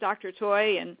words of Dr.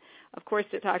 Toy and, of course,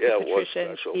 to talk to Patricia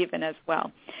and Stephen as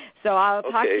well. So I'll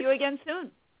talk to you again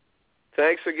soon.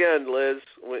 Thanks again, Liz,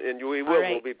 and we will.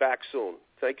 We'll be back soon.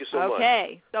 Thank you so much.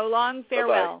 Okay. So long,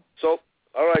 farewell. Bye-bye.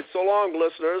 All right. So long,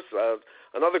 listeners.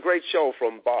 Another great show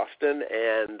from Boston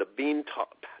and the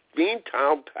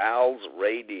Beantown Pals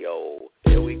Radio.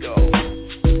 Here we go.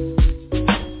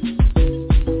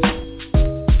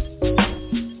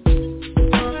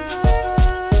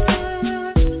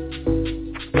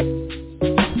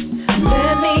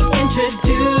 Let me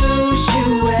introduce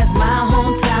you as my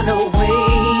hometown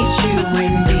awaits you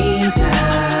in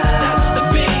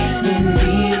Beantown. In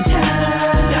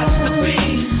Beantown.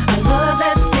 I love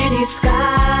that city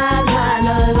skyline.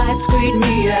 The lights greet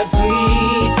me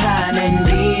every time in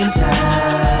Beantown.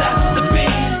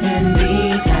 In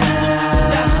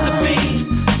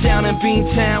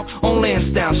Beantown on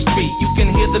Lansdowne Street. You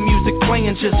can hear the music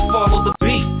playing, just follow the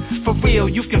beat. For real,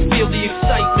 you can feel the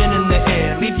excitement in the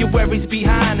air. Leave your worries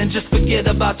behind and just forget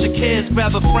about your cares.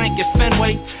 Grab a Frank at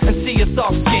Fenway and see us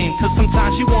off game. Cause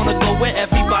sometimes you wanna go where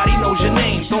everybody knows your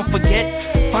name. Don't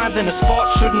forget, finding a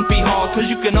spot shouldn't be hard. Cause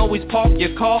you can always park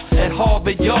your car at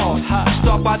Harvard Yard.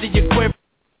 Stop by the aquarium.